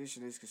back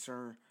position is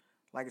concerned,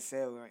 like I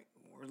said,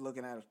 we're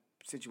looking at a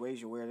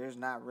situation where there's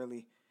not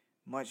really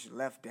much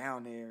left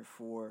down there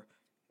for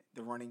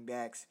the running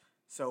backs.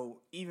 So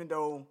even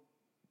though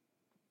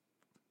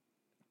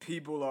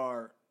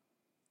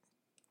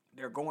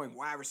they're going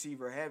wide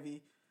receiver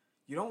heavy,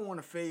 you don't want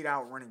to fade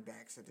out running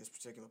backs at this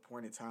particular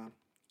point in time.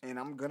 And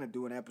I'm going to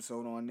do an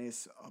episode on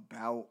this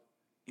about,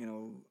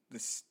 the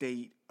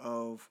state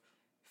of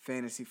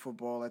fantasy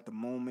football at the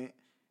moment,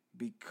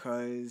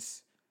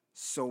 because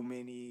so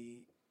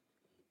many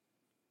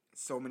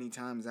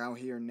times out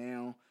here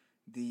now,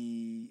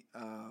 the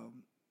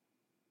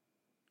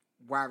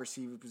wide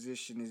receiver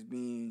position is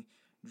being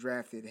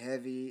drafted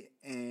heavy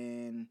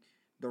and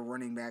the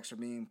running backs are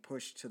being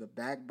pushed to the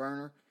back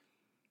burner.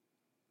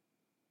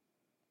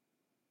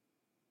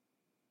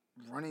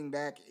 Running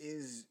back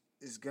is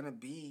gonna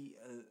be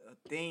a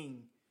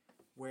thing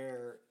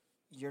where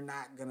you're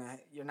not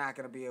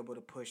gonna be able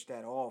to push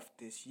that off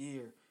this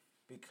year,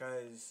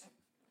 because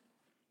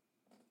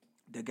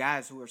the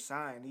guys who are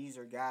signed, these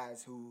are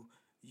guys who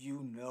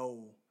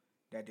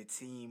that the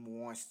team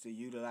wants to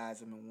utilize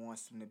them and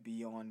wants them to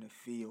be on the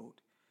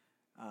field.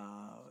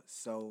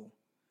 So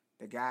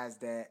the guys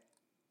that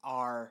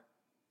are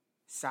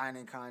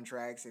signing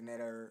contracts and that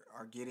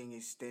are getting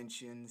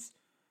extensions,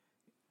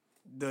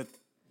 the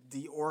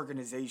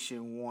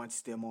organization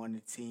wants them on the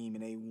team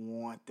and they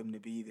want them to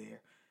be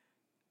there.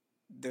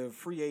 The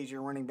free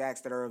agent running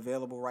backs that are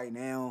available right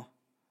now,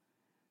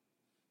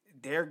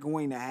 they're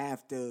going to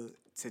have to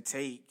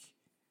take,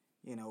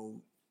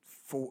 $3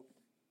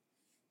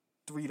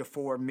 to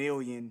 $4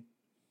 million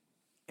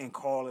and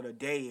call it a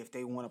day if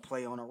they want to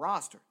play on a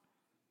roster.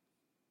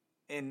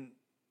 And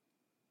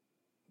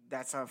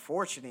that's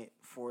unfortunate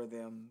for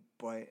them,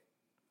 but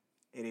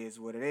it is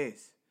what it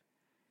is.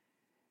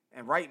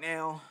 And right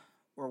now,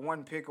 we're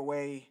one pick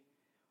away.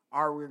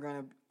 Are we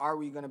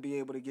gonna be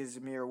able to get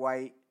Zamir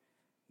White?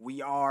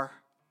 We are.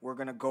 We're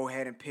gonna go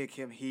ahead and pick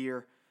him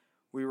here.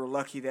 We were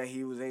lucky that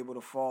he was able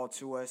to fall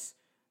to us.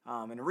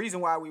 And the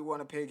reason why we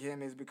want to pick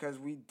him is because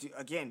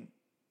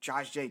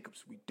Josh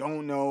Jacobs. We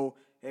don't know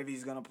if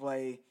he's going to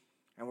play,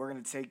 and we're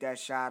going to take that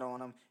shot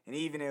on him. And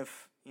even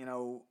if,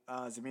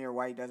 Zamir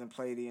White doesn't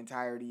play the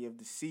entirety of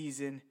the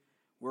season,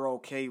 we're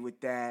okay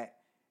with that.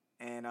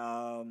 And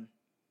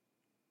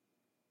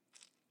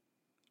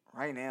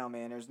right now,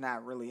 man, there's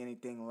not really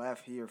anything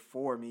left here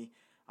for me.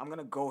 I'm going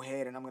to go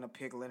ahead and I'm going to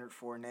pick Leonard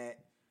Fournette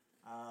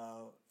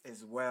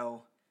as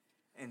well.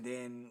 And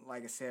then,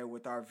 like I said,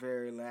 with our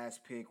very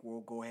last pick, we'll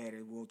go ahead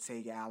and we'll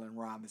take Allen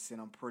Robinson.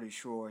 I'm pretty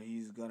sure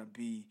he's going to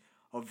be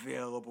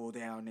available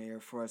down there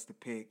for us to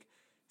pick.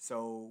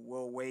 So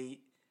we'll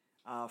wait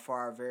for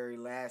our very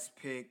last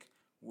pick,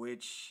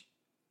 which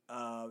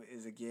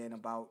is, again,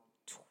 about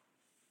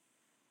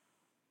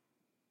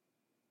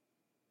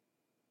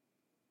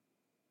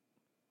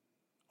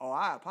Oh,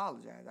 I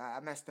apologize. I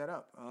messed that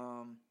up.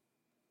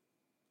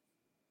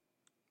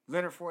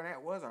 Leonard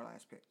Fournette was our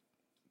last pick,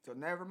 so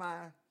never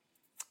mind.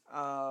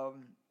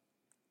 Um,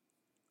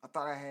 I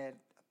thought I had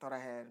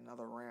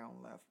another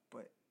round left,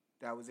 but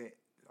that was it.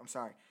 I'm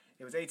sorry.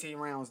 It was 18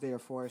 rounds there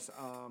for us.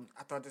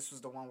 I thought this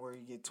was the one where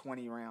you get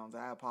 20 rounds.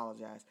 I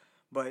apologize,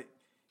 but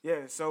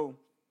yeah. So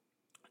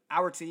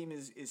our team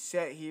is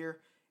set here,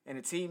 and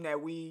the team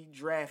that we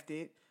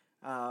drafted,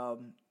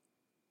 um,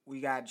 we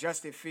got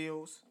Justin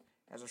Fields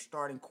as our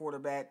starting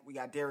quarterback. We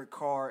got Derek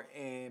Carr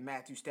and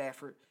Matthew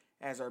Stafford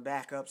as our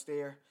backups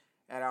there.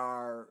 At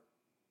our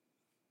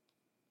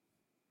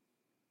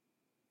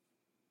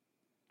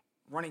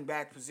running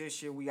back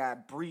position, we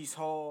got Brees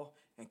Hall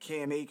and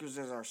Cam Akers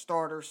as our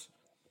starters.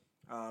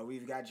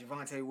 We've got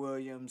Javonte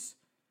Williams,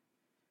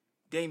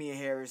 Damian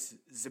Harris,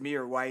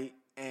 Zamir White,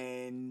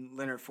 and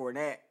Leonard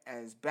Fournette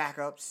as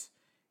backups.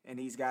 And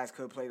these guys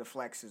could play the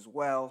flex as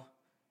well.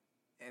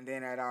 And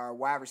then at our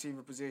wide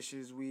receiver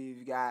positions,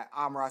 we've got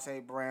Amon-Ra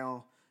St.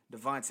 Brown,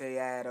 Devontae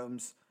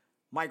Adams,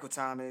 Michael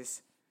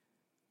Thomas,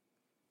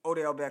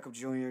 Odell Beckham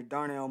Jr.,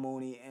 Darnell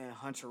Mooney, and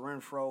Hunter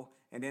Renfrow.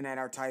 And then at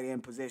our tight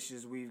end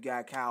positions, we've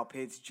got Kyle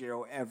Pitts,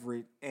 Gerald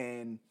Everett,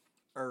 and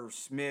Irv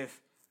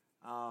Smith.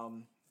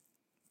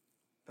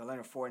 The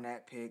Leonard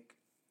Fournette pick,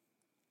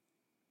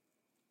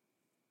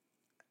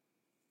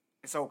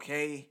 it's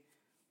okay,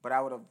 but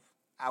I would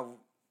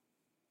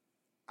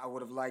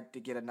have liked to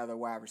get another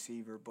wide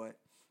receiver, but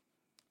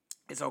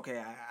it's okay.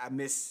 I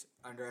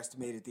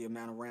underestimated the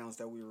amount of rounds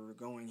that we were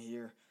going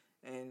here.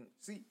 And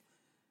see,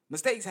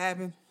 mistakes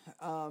happen,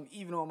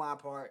 even on my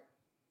part,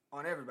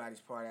 on everybody's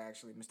part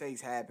actually.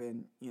 Mistakes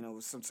happen.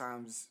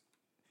 Sometimes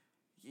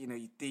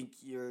you think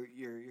you're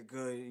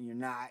good and you're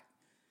not.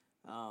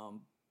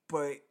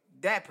 But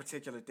that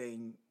particular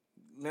thing,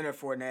 Leonard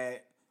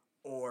Fournette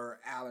or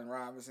Allen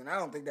Robinson, I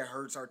don't think that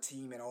hurts our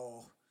team at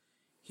all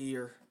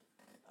here.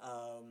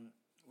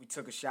 We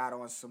took a shot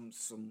on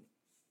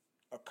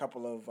a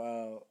couple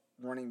of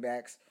running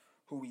backs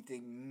who we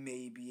think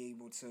may be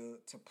able to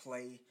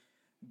play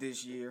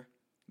this year,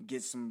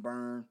 get some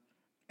burn,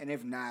 and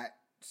if not,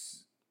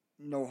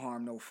 no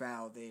harm, no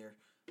foul there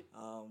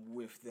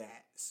with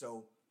that.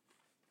 So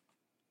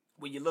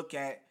when you look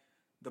at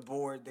the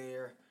board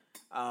there,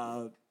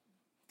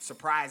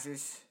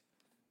 surprises.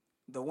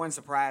 The one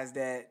surprise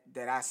that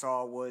I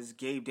saw was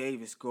Gabe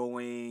Davis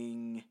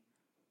going.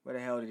 Where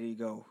the hell did he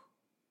go?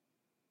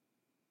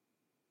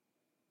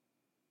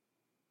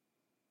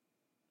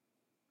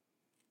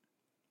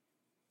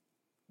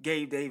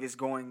 Gabe Davis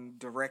going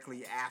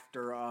directly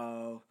after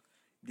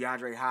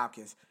DeAndre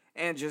Hopkins.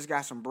 And just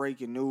got some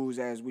breaking news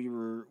as we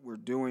were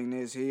doing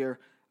this here.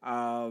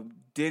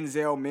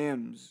 Denzel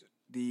Mims,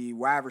 the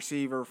wide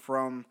receiver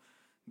from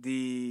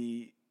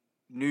the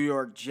New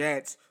York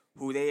Jets,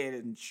 who they had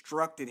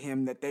instructed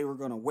him that they were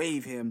going to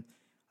waive him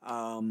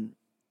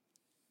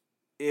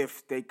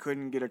if they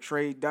couldn't get a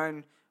trade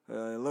done.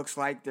 It looks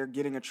like they're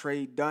getting a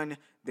trade done.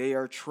 They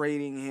are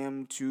trading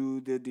him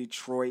to the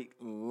Detroit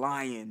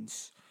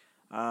Lions.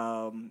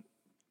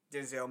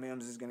 Denzel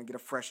Mims is going to get a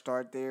fresh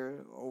start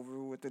there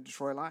over with the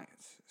Detroit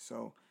Lions.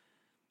 So,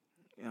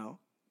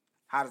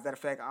 how does that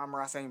affect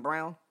Amon-Ra St.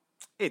 Brown?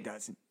 It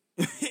doesn't.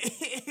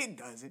 It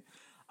doesn't.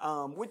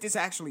 What this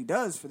actually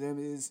does for them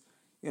is,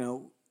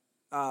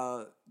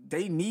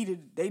 they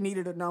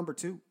needed a number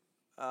two,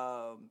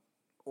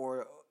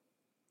 or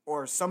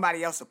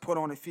somebody else to put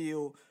on the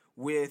field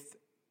with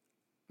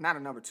not a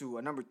number two,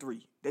 a number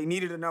three. They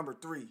needed a number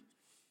three.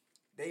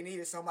 They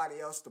needed somebody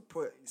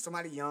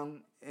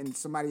young and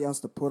somebody else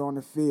to put on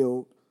the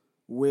field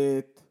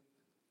with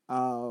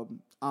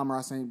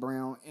Amon-Ra St.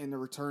 Brown and the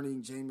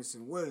returning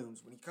Jameson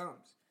Williams when he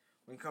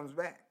comes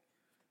back.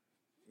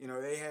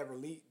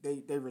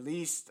 They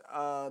released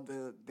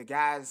the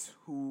guys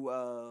who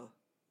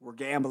were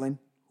gambling,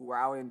 who were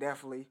out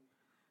indefinitely,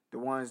 the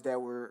ones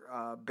that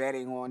were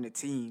betting on the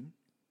team.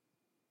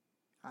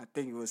 I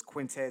think it was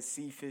Quintez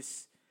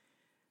Cephas.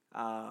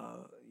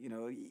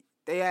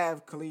 They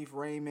have Khalif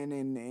Raymond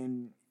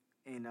and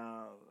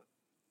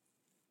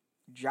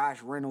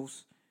Josh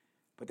Reynolds,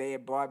 but they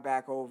had brought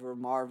back over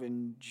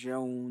Marvin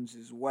Jones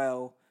as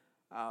well.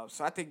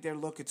 So I think they're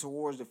looking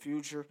towards the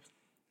future,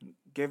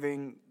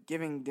 giving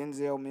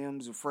Denzel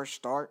Mims a fresh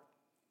start.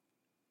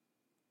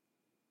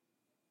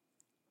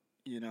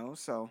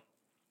 So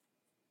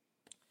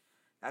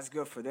that's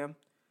good for them.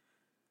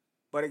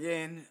 But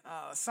again,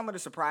 some of the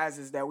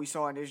surprises that we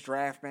saw in this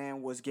draft,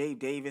 man, was Gabe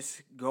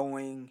Davis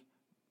going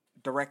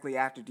directly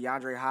after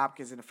DeAndre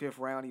Hopkins in the fifth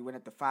round. He went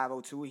at the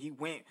 502. He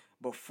went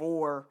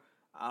before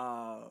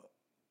uh,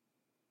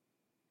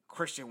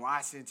 Christian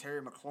Watson,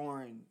 Terry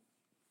McLaurin,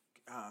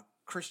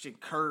 Christian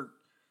Kirk,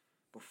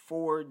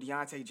 before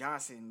Deontay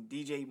Johnson,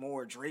 DJ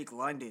Moore, Drake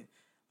London.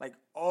 Like,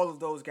 all of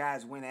those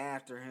guys went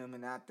after him,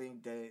 and I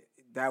think that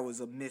that was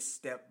a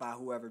misstep by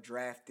whoever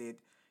drafted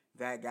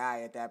that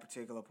guy at that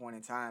particular point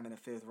in time in the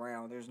fifth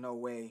round. There's no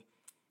way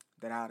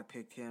that I would have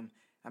picked him.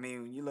 I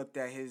mean, when you looked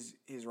at his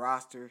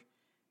roster,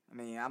 I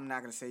mean, I'm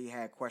not going to say he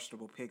had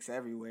questionable picks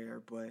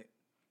everywhere, but,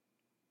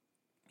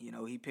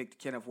 he picked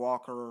Kenneth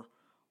Walker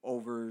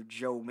over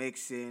Joe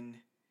Mixon.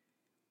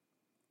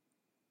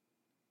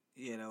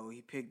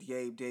 He picked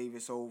Gabe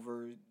Davis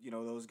over,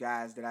 those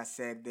guys that I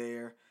said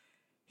there.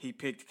 He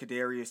picked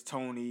Kadarius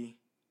Toney.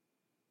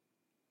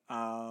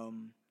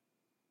 And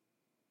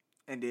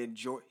then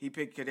he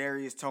picked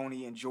Kadarius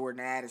Toney and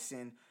Jordan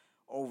Addison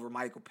over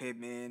Michael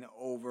Pittman,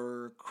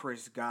 over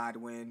Chris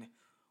Godwin,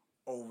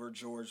 over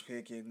George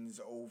Pickens,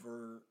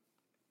 over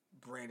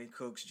Brandon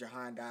Cooks,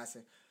 Jahan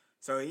Dotson.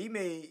 So he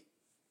made,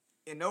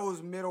 in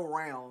those middle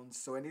rounds,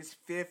 so in his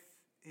fifth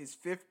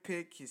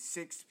pick, his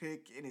sixth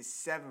pick, and his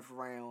seventh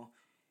round,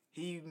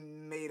 he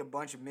made a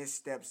bunch of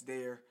missteps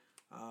there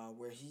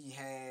where he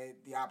had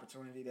the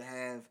opportunity to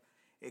have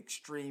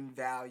extreme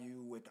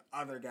value with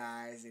other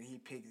guys, and he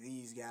picked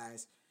these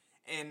guys.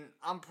 And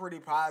I'm pretty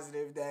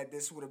positive that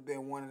this would have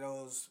been one of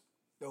those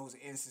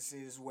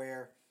instances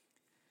where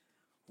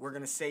we're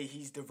going to say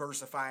he's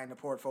diversifying the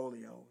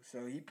portfolio.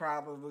 So he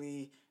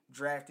probably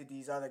drafted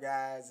these other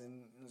guys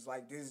and was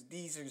like,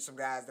 these are some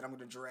guys that I'm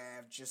going to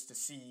draft just to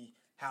see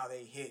how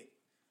they hit.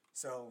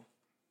 So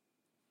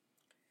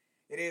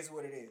it is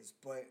what it is.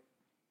 But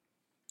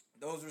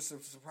those were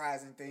some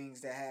surprising things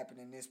that happened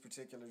in this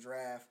particular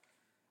draft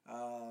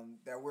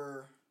that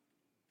were,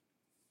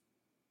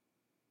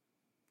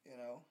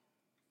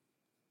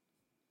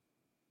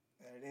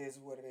 that it is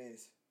what it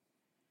is.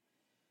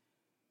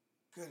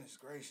 Goodness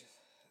gracious.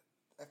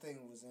 That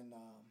thing was in,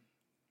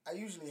 I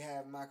usually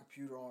have my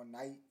computer on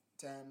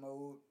nighttime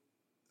mode,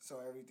 so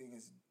everything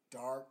is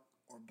dark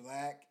or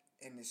black,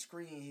 and the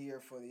screen here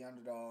for the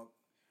underdog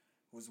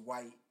was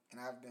white, and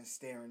I've been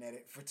staring at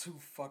it for too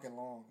fucking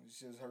long. It's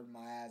just hurting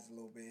my eyes a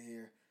little bit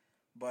here.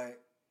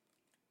 But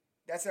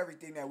that's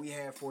everything that we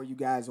have for you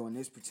guys on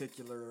this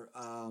particular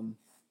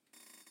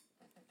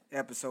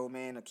episode,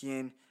 man.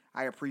 Again,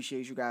 I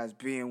appreciate you guys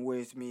being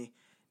with me.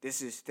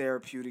 This is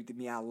therapeutic to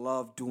me. I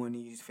love doing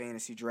these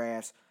fantasy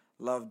drafts.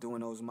 Love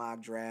doing those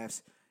mock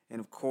drafts. And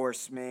of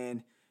course,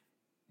 man,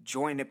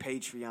 join the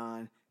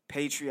Patreon.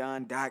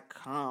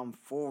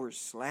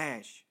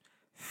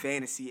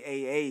 Patreon.com/fantasy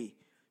AA.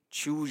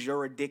 Choose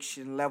your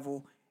addiction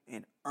level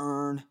and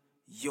earn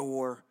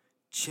your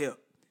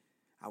chip.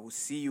 I will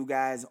see you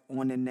guys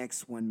on the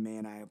next one,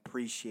 man. I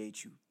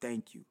appreciate you.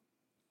 Thank you.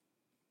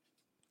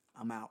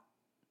 I'm out.